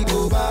nobody me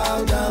go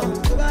bow down?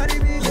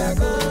 Yeah,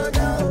 go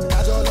down.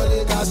 Kájọ lọ lé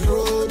ká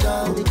scroll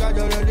down.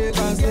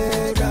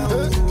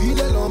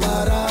 Ilé lọ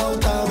máa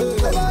round town.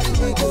 Nobody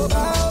me go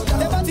bow down.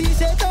 Tẹ́bá ti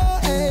ṣe tán,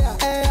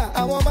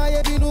 àwọn ọmọ ayé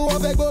bínú wọn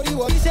fẹ́ gbórí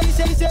wọ̀.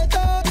 Ṣe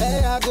tán,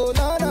 àgò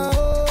lọ́nà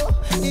o.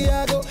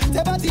 Ìyàgò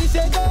tẹ́bá ti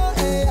ṣe tán,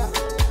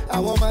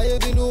 àwọn ọmọ ayé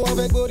bínú wọn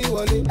fẹ́ gbórí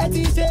wọlé. Ẹ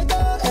ti ṣe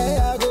tán,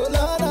 àgò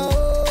lọ́nà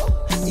o.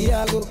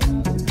 Ìyàgò.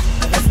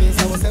 Since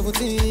I was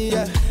 17,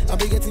 yeah, I've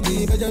been getting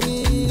the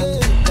Benjamin, yeah.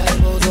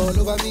 Diamonds all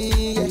over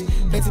me, yeah.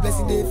 Plenty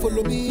blessing they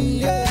follow me,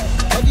 yeah.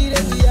 Every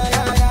day we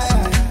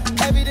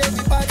every day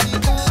we party,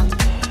 car.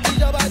 Each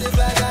job they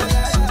fly,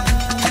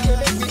 you can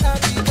make me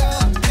happy, car.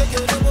 Take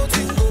no more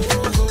thing, go.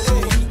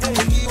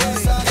 Give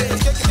us a day,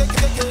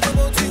 take no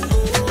more thing, go.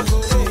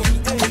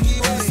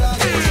 Give us a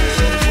day.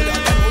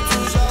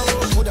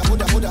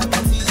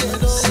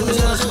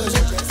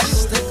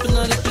 Stepping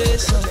on the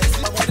place,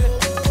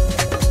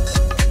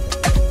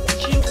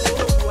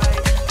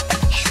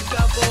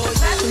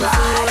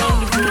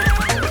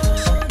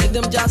 make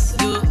them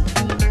just you,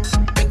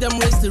 make them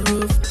raise the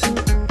roof,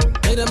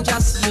 make them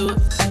just you,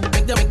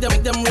 make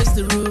them raise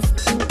the roof,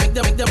 make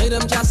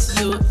them just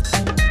you,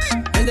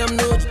 make them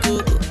know the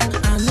code.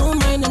 I know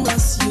my name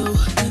that's you,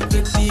 make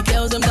the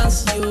girls them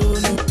dance you.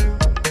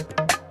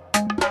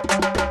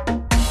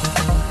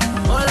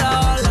 Hola,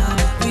 hola,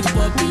 we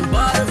popping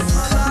bottles,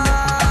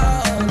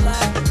 hola,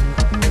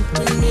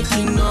 we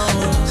making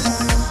noise.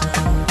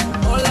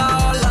 Hola,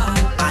 hola,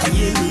 I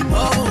hear me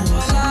bubble.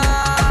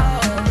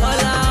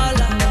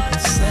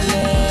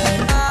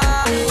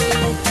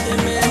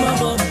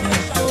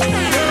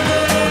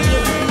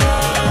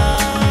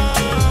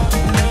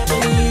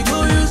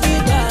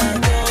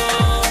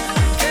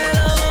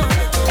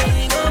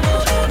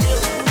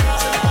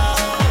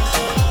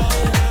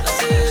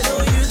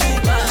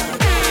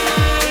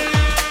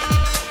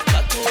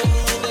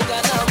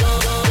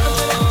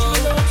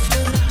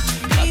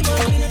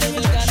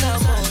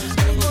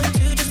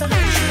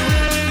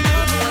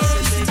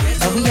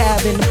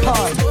 In the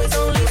party.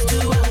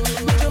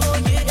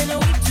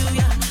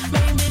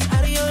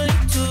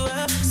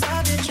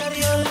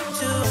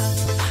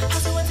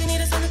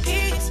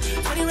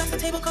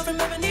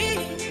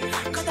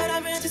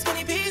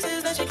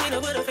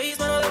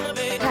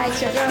 Hi,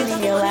 it's your girl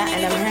Niola,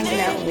 and I'm hanging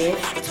out with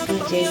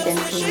DJ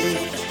Sensei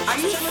Lo. Are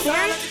you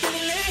serious?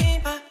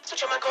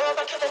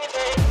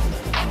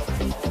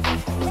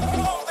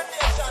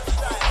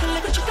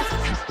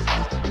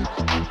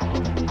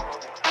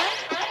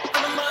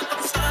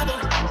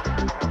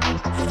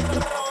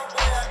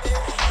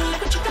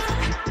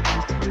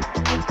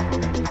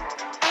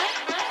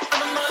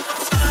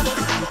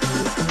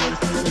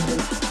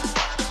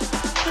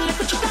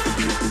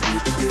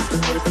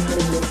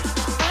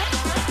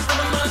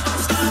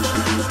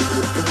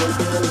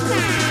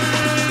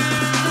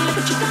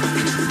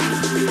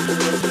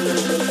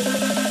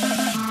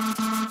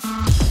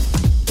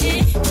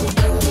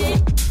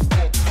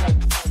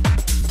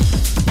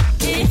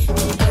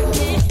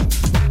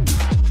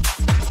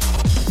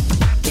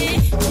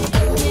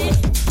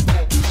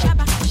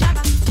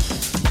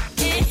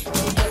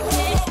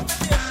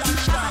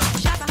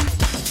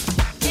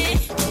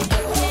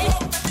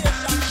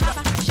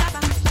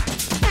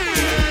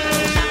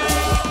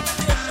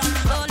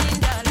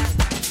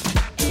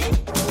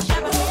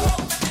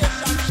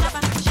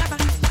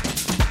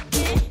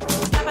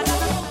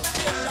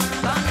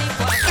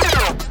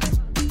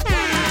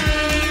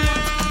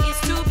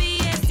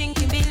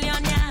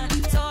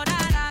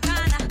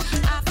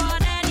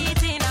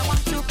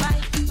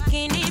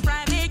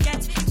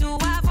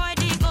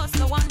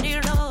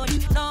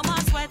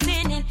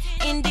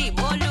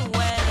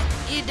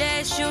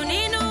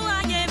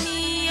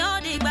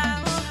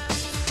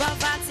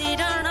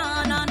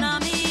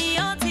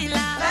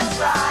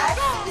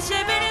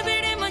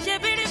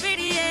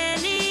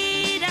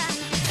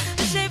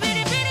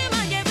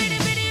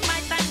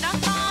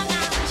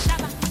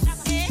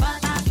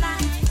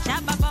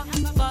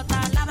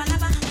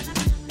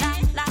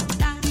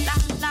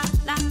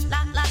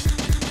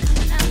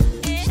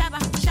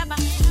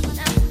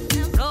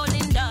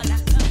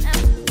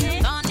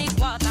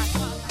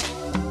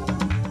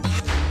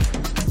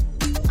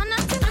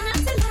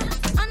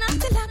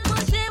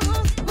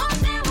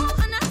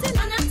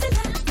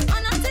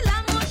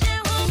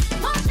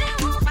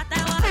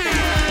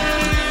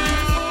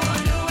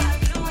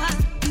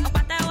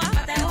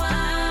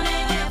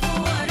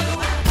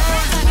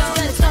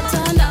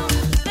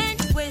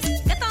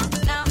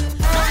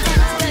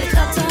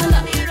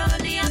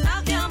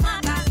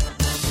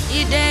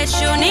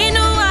 èṣù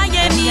nínú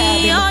ayé mi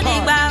ó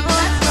dìgbà ó.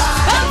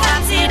 Bọ́ǹkà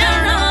ti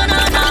dánrán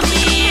ọ̀nà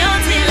mi ó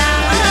ti là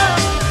ó.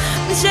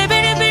 Ṣé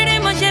bìrìbìrì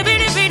mo ṣe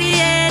bìrìbìrì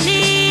ẹ̀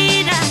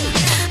lídà.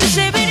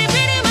 Ṣé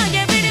bìrìbìrì mo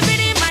ṣe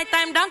bìrìbìrì my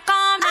time don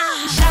come now.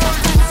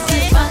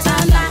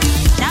 Bọ́tàlá,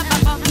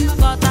 ṣàpapọ̀,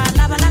 bọ́tà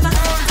labalábá.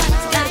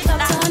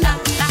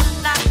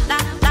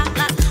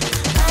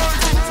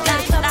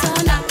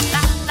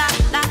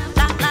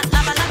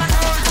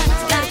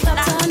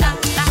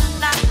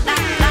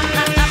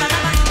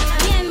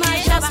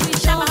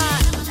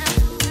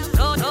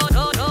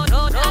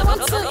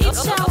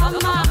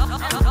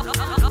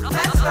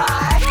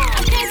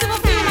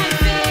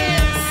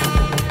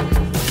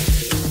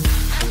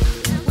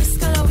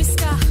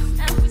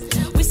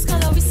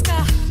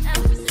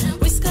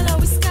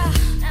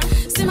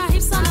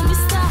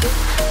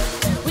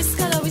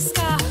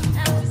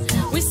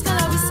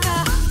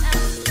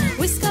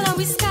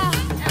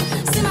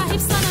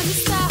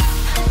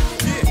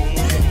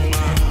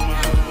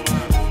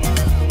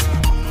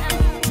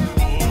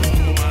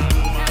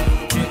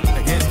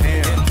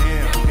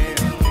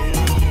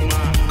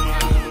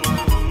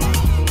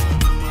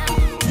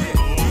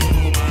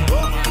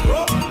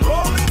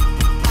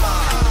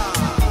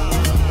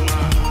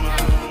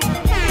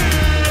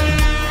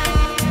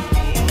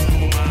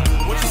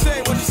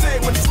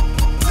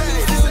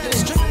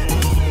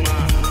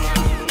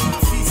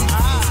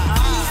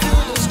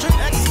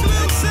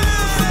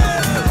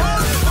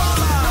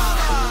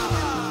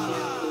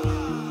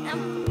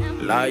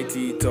 Light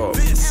it up,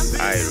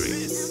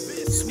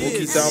 Iris. Smoke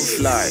it and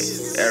fly,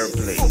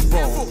 airplane.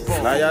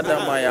 Flyer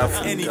than my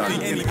African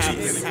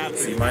beaches.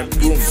 See my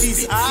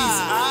broomstick, peaches.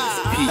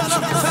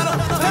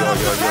 Yo,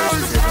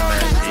 it's your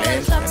man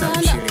Glenn, and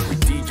I'm chilling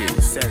with DJ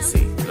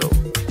Sensei Lo.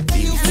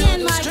 Me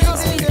and my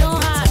girls, we go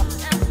hard.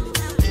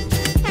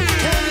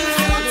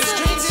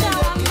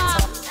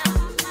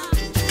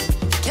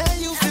 Can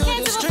you feel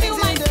the strings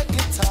in the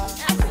guitar?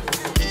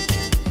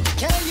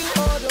 Can you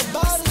order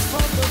bottles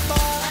from the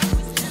bar?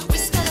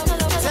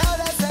 Tell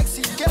that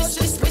sexy girl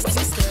she's pretty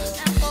still.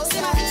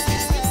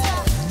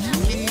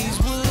 Please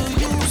will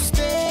you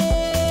stay?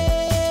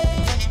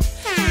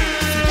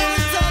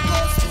 Don't talk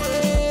us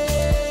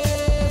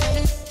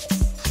away.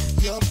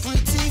 Your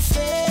pretty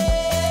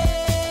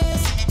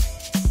face,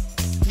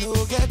 no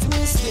get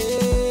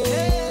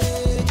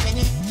mistaken.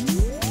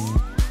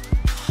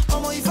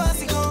 Omo you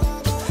fancy go,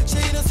 she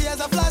you know see as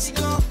a flashy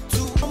go.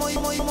 Omo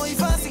you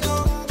fancy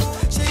go,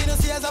 she you know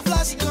see as a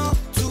flashy go.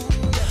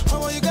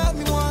 Omo you got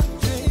me one.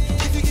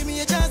 If you give me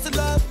a chance to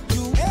love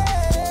you,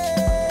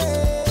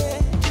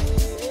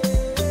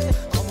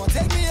 Omo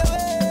take me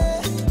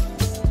away.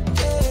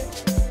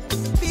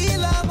 Feel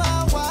like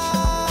my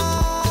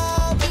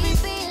wife, baby.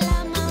 Feel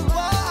like my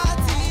wife,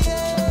 baby.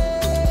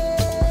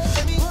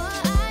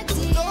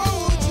 Know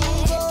would you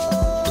go?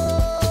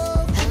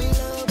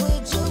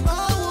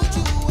 How would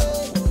you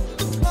wait?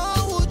 How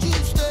would you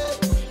stay?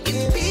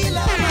 Feel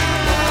like my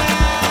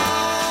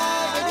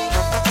wife,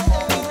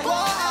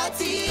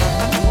 baby.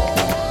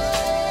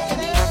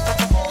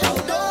 How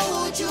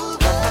low would you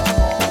go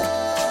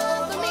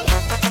for me?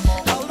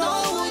 How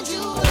low would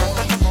you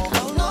wait?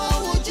 How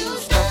low would you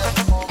stay?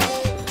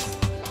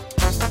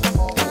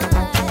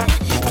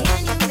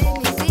 Can you make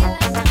me feel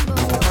like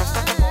number one?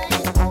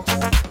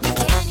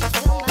 Can you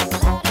feel my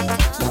cloudy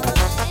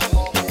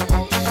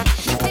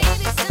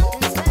Baby,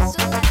 something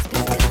special has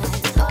begun.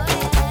 Oh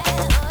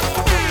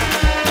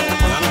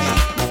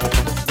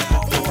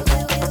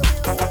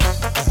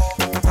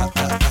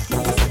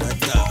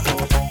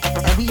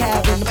And we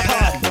having the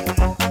party.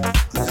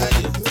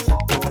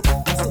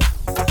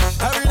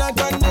 Every night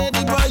and day,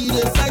 the boy you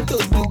dey fly to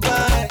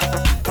Dubai.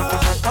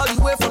 All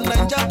the way from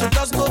Nigeria to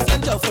just go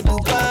venture for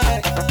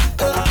Dubai.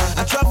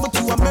 I travel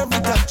to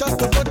America just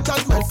to go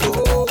charge my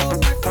phone.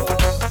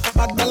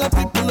 Magdala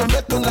people no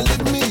make gonna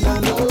leave me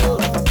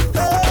alone.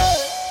 Hey,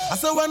 I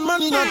say when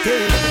money not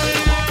there,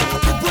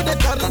 people they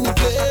carry me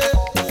play.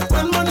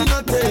 When money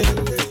not there,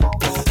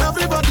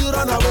 everybody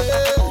run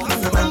away.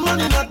 When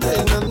money not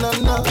there, no.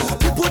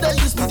 People they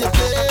use me they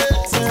play.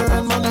 Say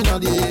when money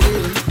not there,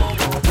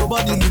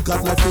 nobody look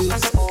at my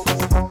face.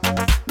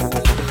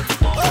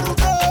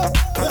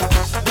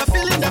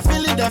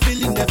 They're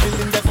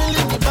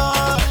feeling the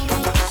bar.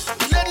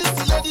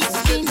 The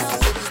ladies, they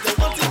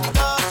want it the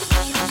bar.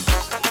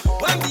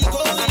 When we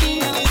go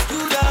in, it's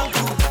cool down.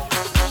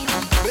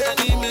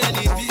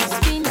 Many pieces.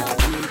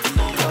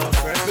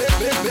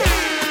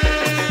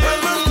 When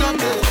money not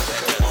there,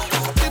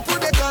 people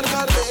they can't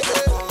call me.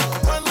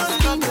 When money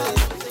not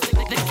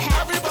there,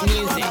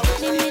 everybody run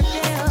away.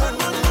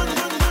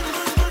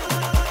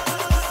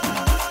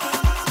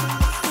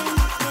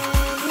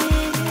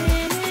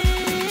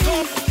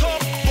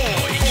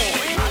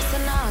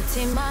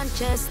 Arsenal in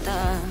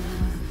Manchester.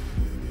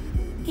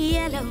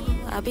 Yellow,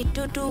 I be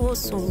tutu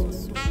soon.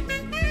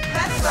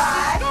 That's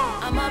right.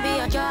 I'ma be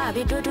your job, I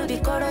be tutu the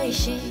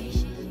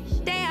Koroishi.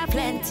 There are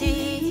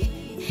plenty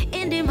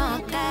in the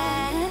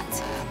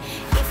market.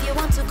 If you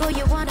want to go,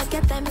 you wanna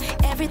get them.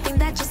 Everything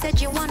that you said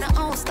you wanna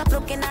own. Stop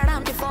looking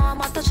around before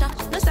I'm out the shop.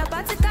 No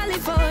sabbatical me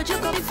forward, you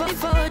got me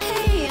forward.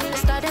 Hey,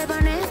 started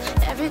burning.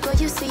 Every girl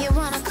you see, you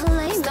wanna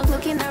claim. Stop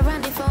looking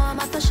around before I'm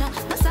at the shop.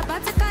 Mas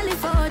sabatically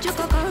forward, you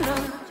go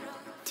color.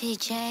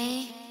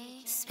 DJ,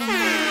 spin it.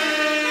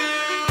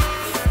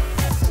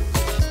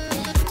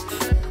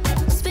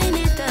 Spin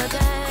it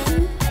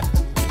again.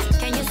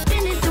 Can you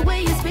spin it the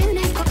way you spin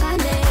it,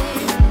 Kokane?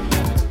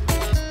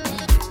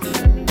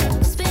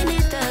 Spin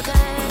it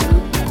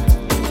again.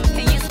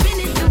 Can you spin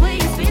it the way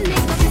you spin it,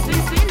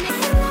 spin it?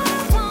 I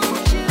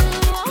want you,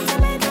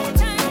 ultimately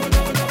turn it.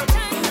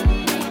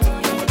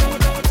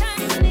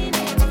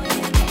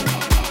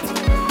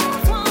 I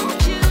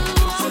want you,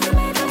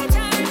 ultimately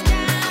turn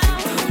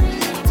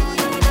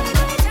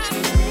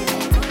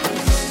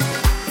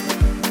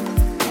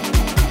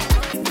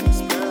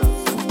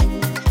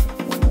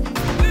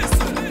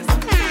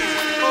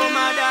Oh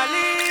my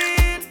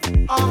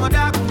darling, oh my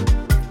darling,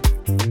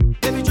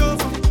 baby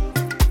Jova,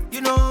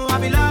 you know I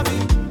be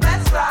loving.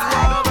 That's right.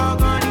 You are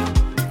my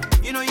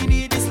you know you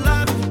need this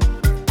love.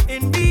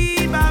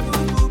 Indeed, ba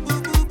boo boo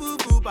boo boo boo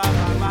boo ba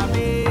ba ba ba.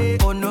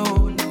 Oh no,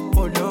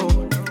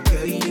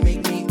 girl you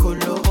make me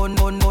colo. Oh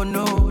no,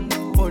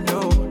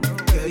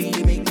 girl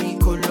you make me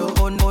colo.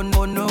 Oh no,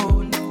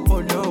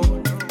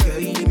 girl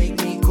you make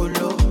me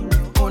colo.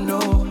 Oh no,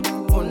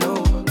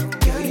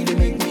 girl you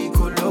make me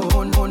colo.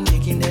 On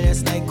making the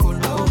rest like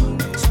colo.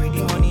 Spray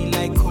the money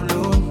like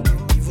colo.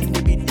 Even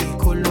the bit they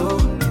colo.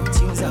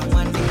 Things that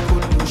one day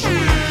colo. Show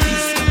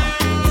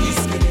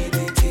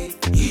Iskelebete,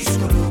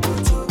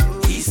 Iskoloboto,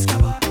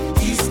 Iskaba,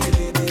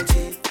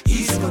 Iskelebete,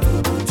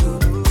 Iskoloboto,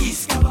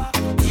 Iskaba,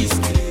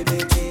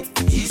 Iskelebete,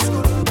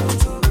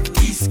 Iskoloboto,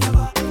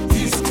 Iskaba,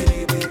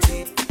 Iskelebete,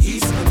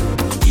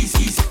 Iskoloboto,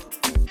 Iskaba.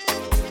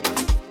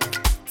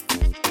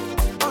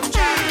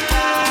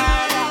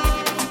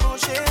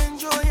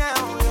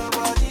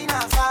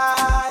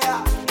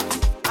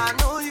 I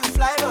know you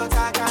fly, but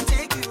I can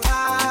take you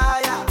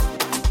higher.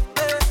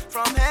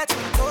 From head to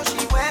toe,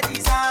 she wear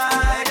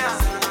designer.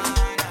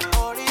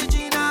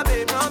 Original,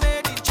 babe, no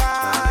made in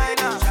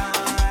China.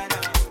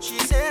 She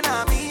say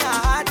na me I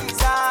her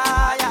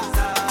desire.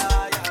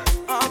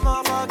 I'ma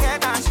forget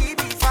that she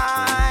be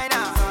fine.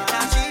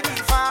 Now she be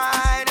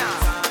fine.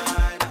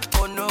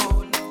 Oh no,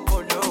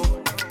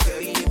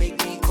 girl you make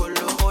me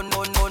colo. Oh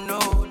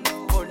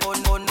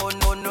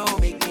no,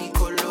 make me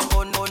colo.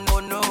 Oh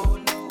no,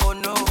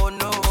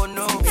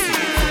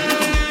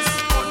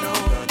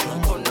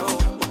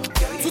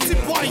 Tutti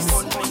boys.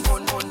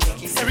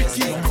 Eric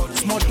King,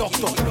 small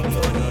doctor.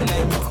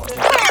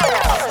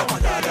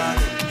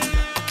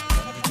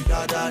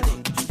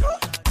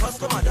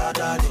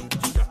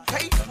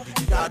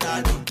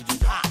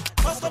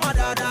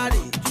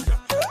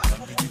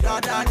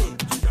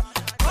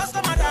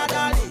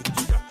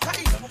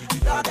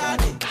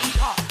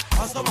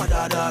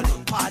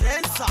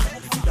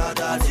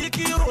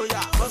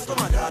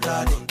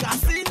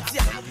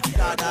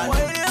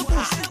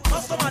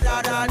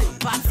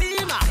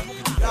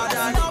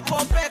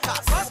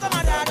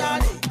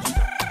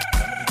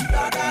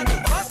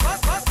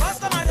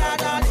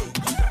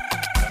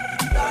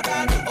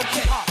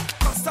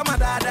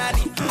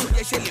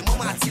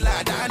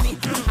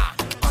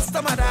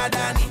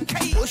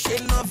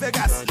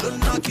 Vegas, don't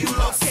knock you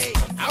off.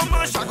 How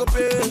much I go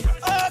pay?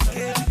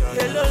 Okay,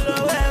 hello,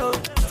 well,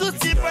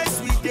 tutti price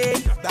we day,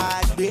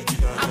 bag bay.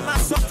 I'm a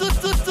so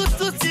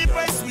tutti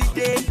price we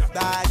day,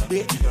 bag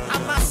bay.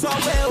 I'm a so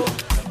well.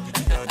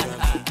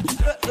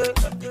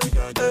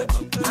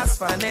 As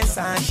finance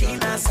and she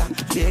nasa,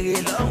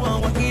 very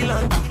long one kill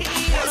on.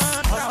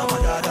 Customer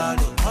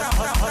daddy,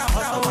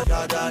 customer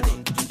daddy,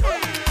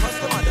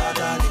 customer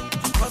daddy,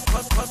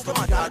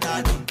 customer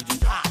daddy,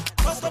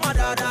 customer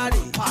daddy,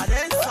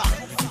 pardon sir.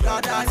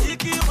 Daddy,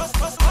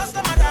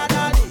 customer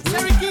daddy,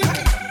 Seriki,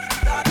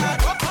 daddy,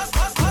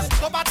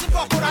 go back to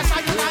Bokura,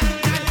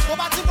 go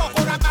back to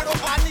Bokura,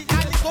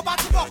 go back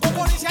to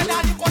Bokura,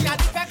 daddy, go ya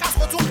di pekas,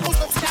 go to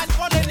Kusto,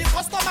 go le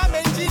customer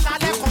menji la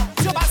lekon.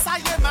 Jo ba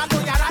saye ma lo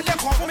yara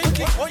lekon fún mi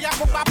ki. Ó yá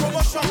kó gba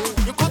promotion,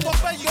 you got to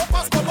pay your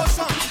cost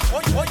promotion.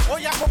 Ó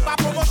yá kó gba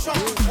promotion,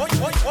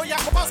 ó yá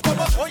kó cost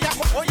promotion,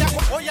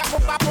 ó yá kó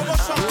gba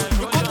promotion.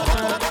 You got to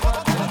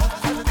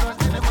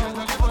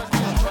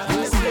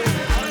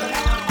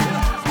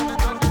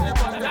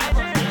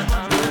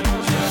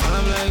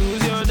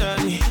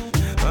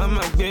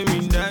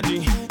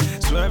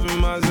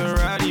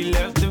Maserati,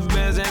 left the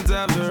Benz and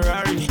top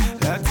Ferrari.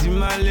 That's in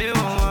my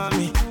little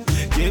mommy.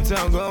 Get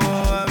on, go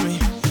on me.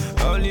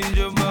 All these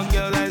Joburg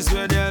girls, I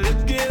swear they're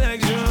looking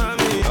like you,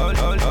 mommy.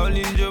 All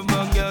these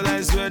Joburg girls,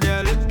 I swear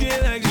they're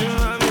looking like you,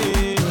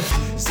 mommy.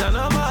 It's an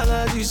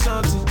allergy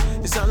something.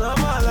 It's an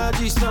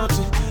allergy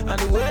something. And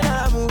the way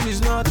that I move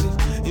is nothing.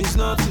 It's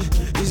nothing.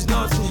 It's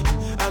nothing.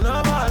 An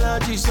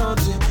allergy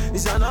something.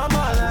 It's an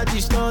allergy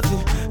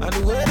something. And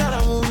the way that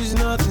I move is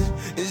nothing.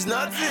 It's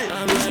nothing.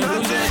 It's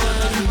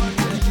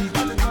nothing.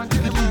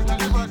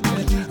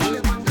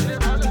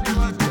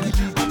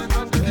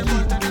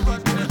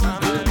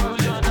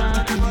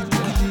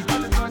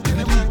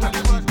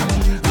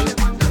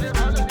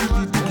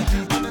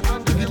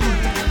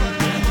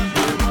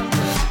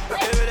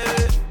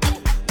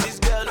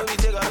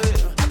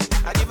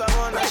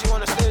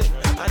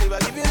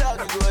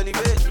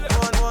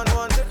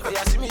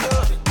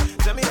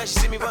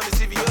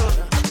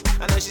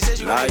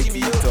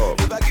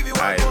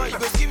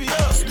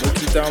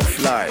 down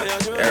fly,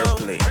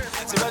 airplane.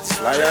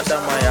 Flyer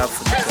than my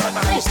African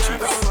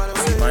witches.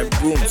 See my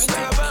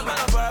broomstick,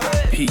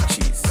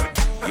 peaches.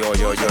 Yo, it's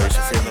your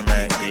favorite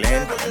man,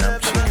 Glenn, and I'm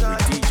chilling with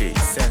DJ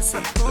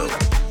Sensei Lo.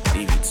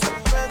 Leave it so.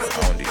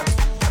 Found it.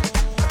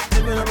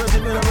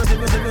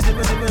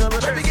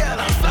 Baby girl,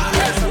 I'm fly.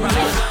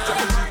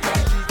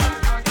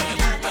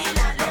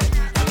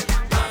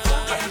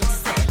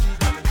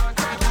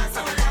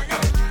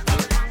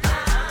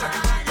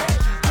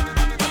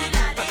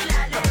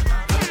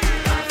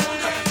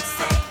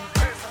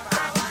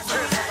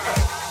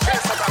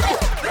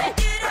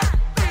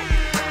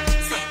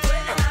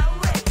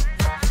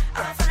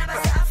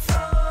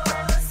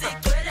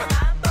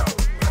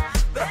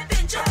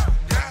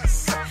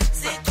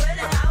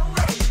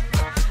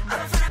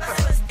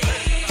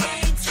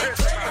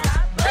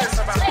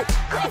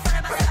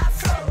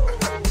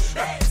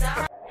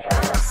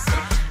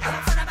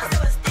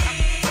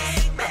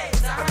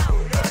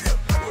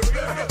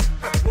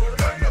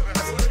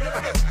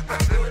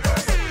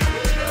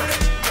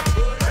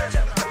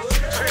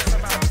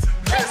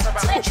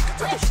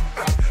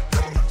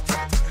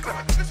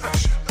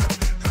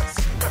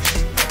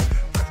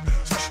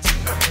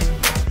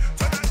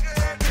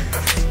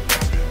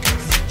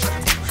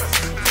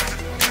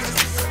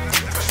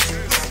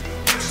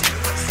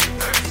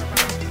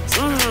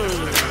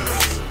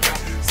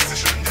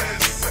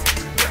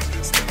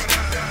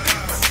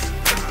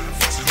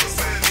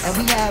 And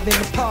we have in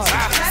the party.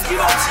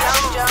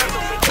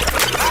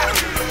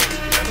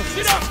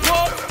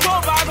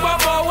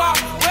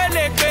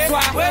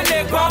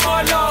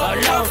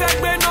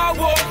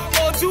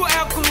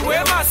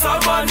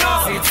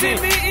 See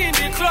me in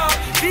the club,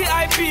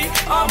 VIP,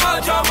 I'm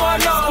a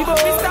Jamala.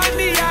 Mr.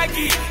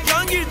 Miyagi,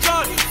 Youngie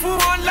John, who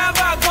won't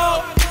never go.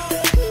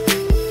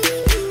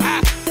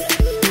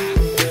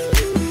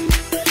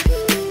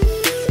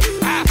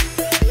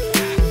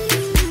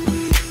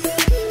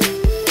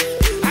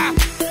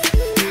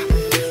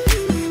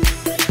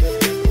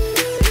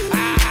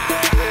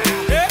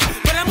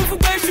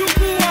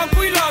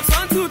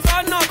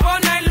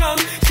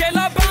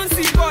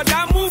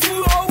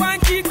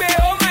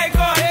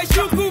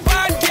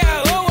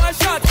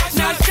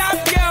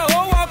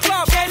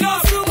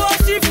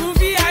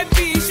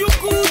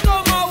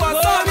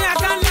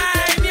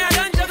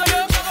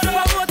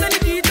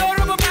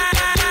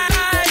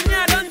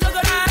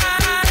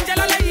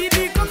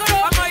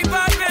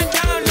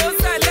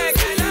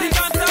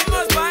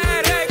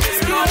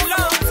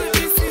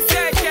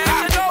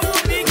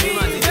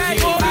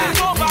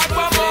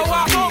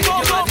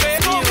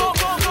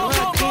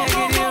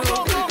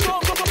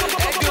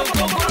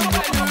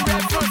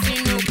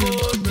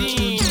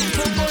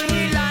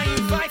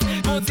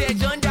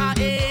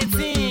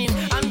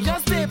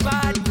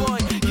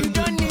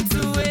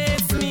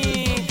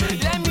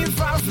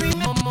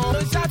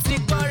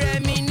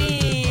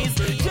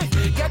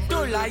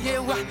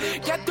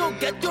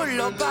 Ghetto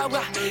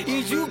lover,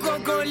 you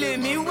go let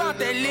me what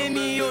let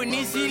me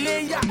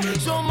onisileya.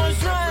 So much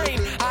shine,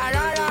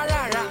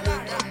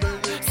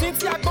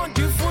 since I gone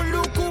to full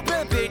look,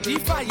 baby, the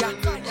fire.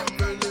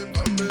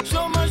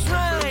 So much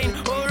shine,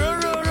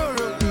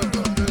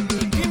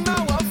 give my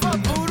wife a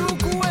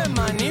buruku,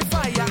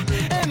 fire.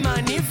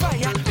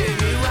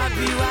 Emi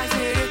wabi wa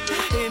shere,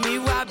 emi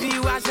wabi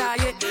wa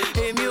shaye,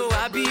 emi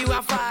wabi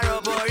wa faro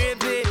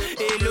borebe,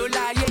 elo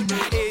laye,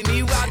 emi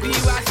wabi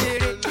wa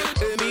shere.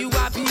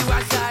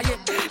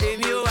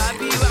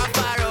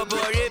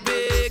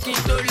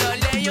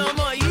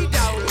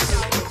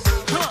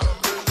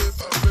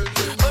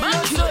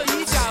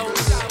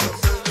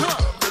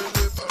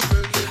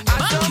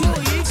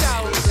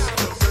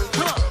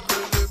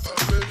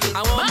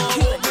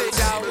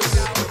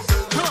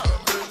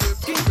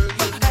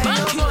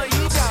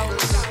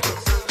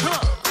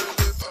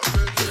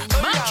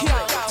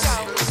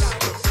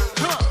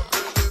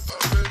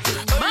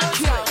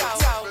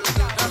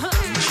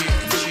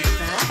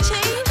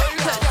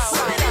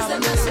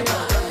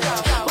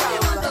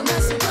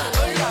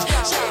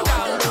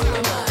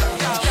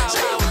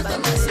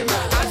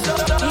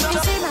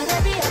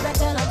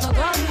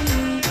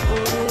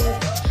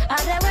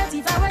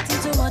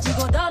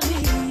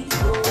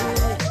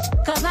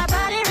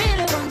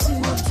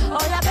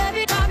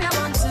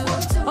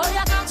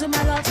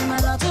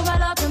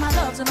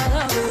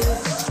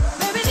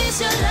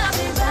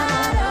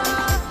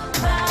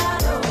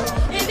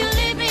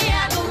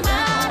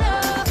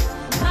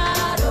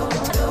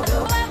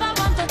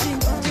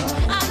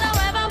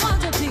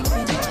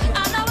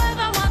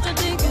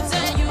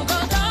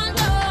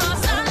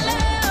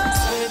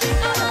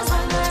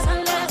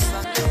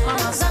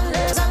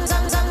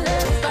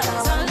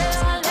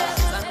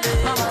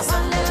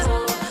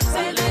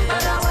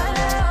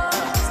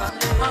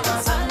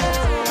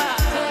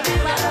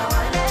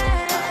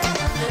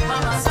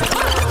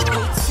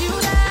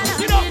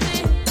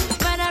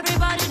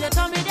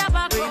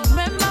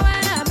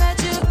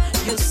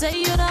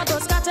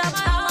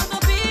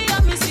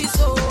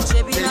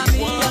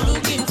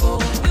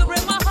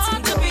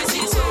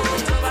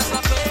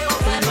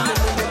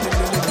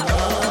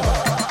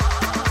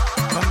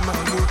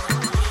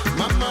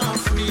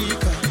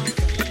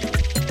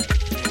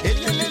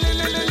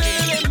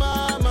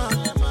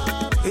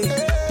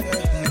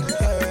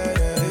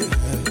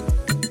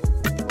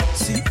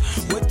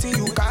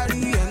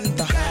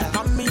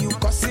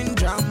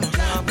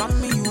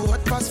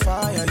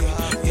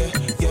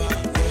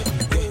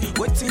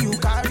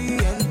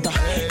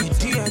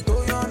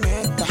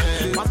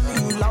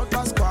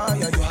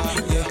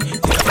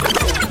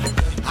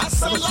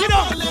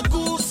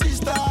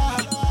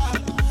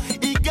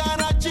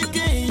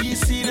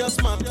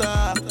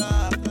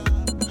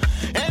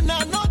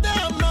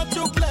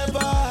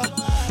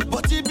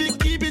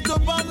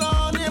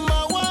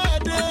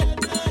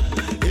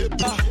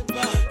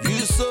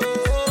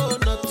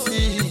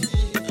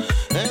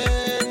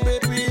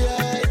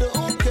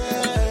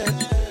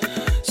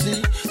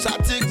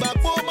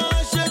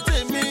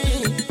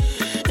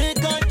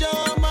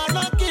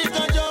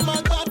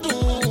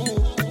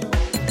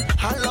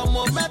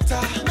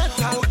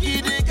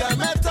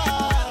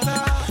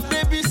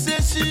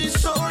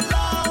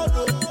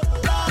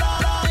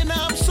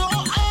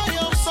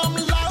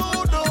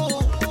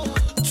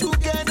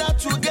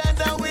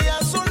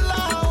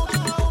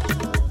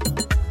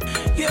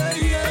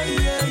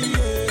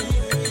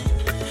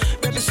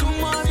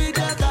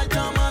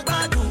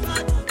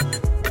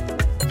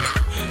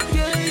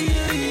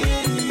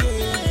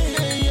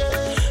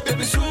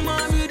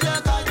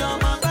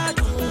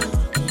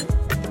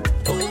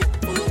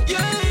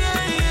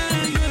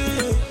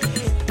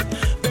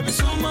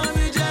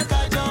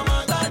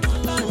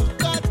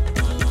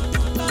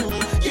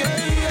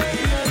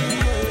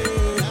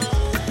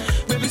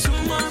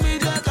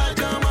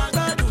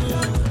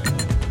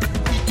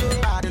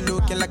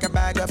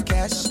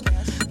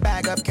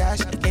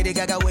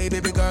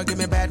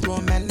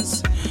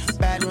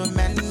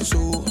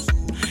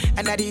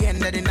 at the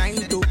end of the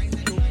night, though.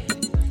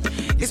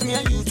 It's me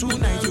and you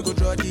tonight, you go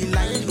draw the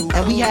line, though.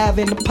 And we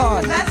having the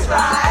party. That's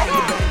right.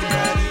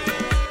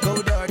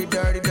 Go dirty,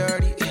 dirty,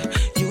 dirty.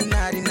 You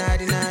naughty,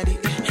 naughty, naughty.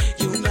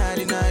 You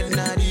naughty, naughty,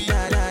 naughty,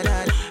 naughty,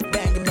 naughty.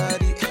 Bang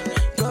body.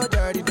 Go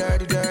dirty,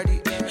 dirty,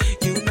 dirty.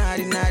 You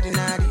naughty, naughty,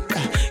 naughty.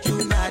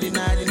 You naughty,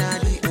 naughty,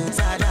 naughty.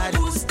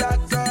 Who's that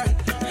girl?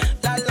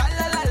 La la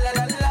la la la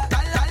la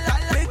la la la.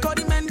 Make all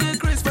the men get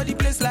crazy for the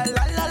place. La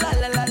la la la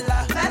la la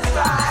la. That's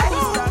right.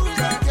 Who's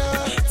that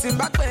girl?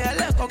 Timbak where I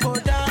let go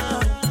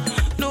down.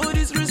 No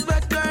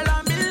disrespect, girl,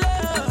 I'm in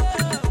love.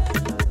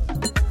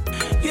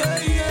 Yeah,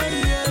 yeah,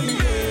 yeah,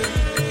 yeah.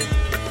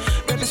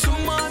 Baby,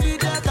 somebody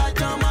that I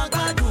jam a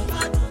badu.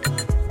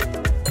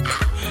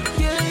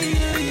 Yeah,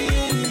 yeah,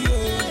 yeah,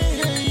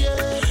 yeah,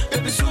 yeah.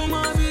 Baby,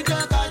 somebody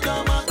that I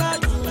jam a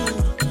badu.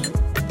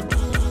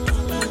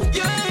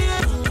 Yeah,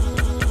 yeah.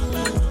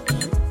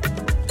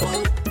 Yeah,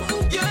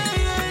 yeah,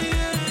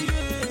 yeah,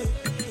 yeah.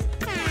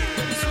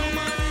 Baby,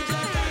 somebody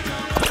that I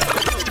jam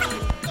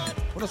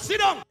a badu. Sit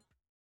down.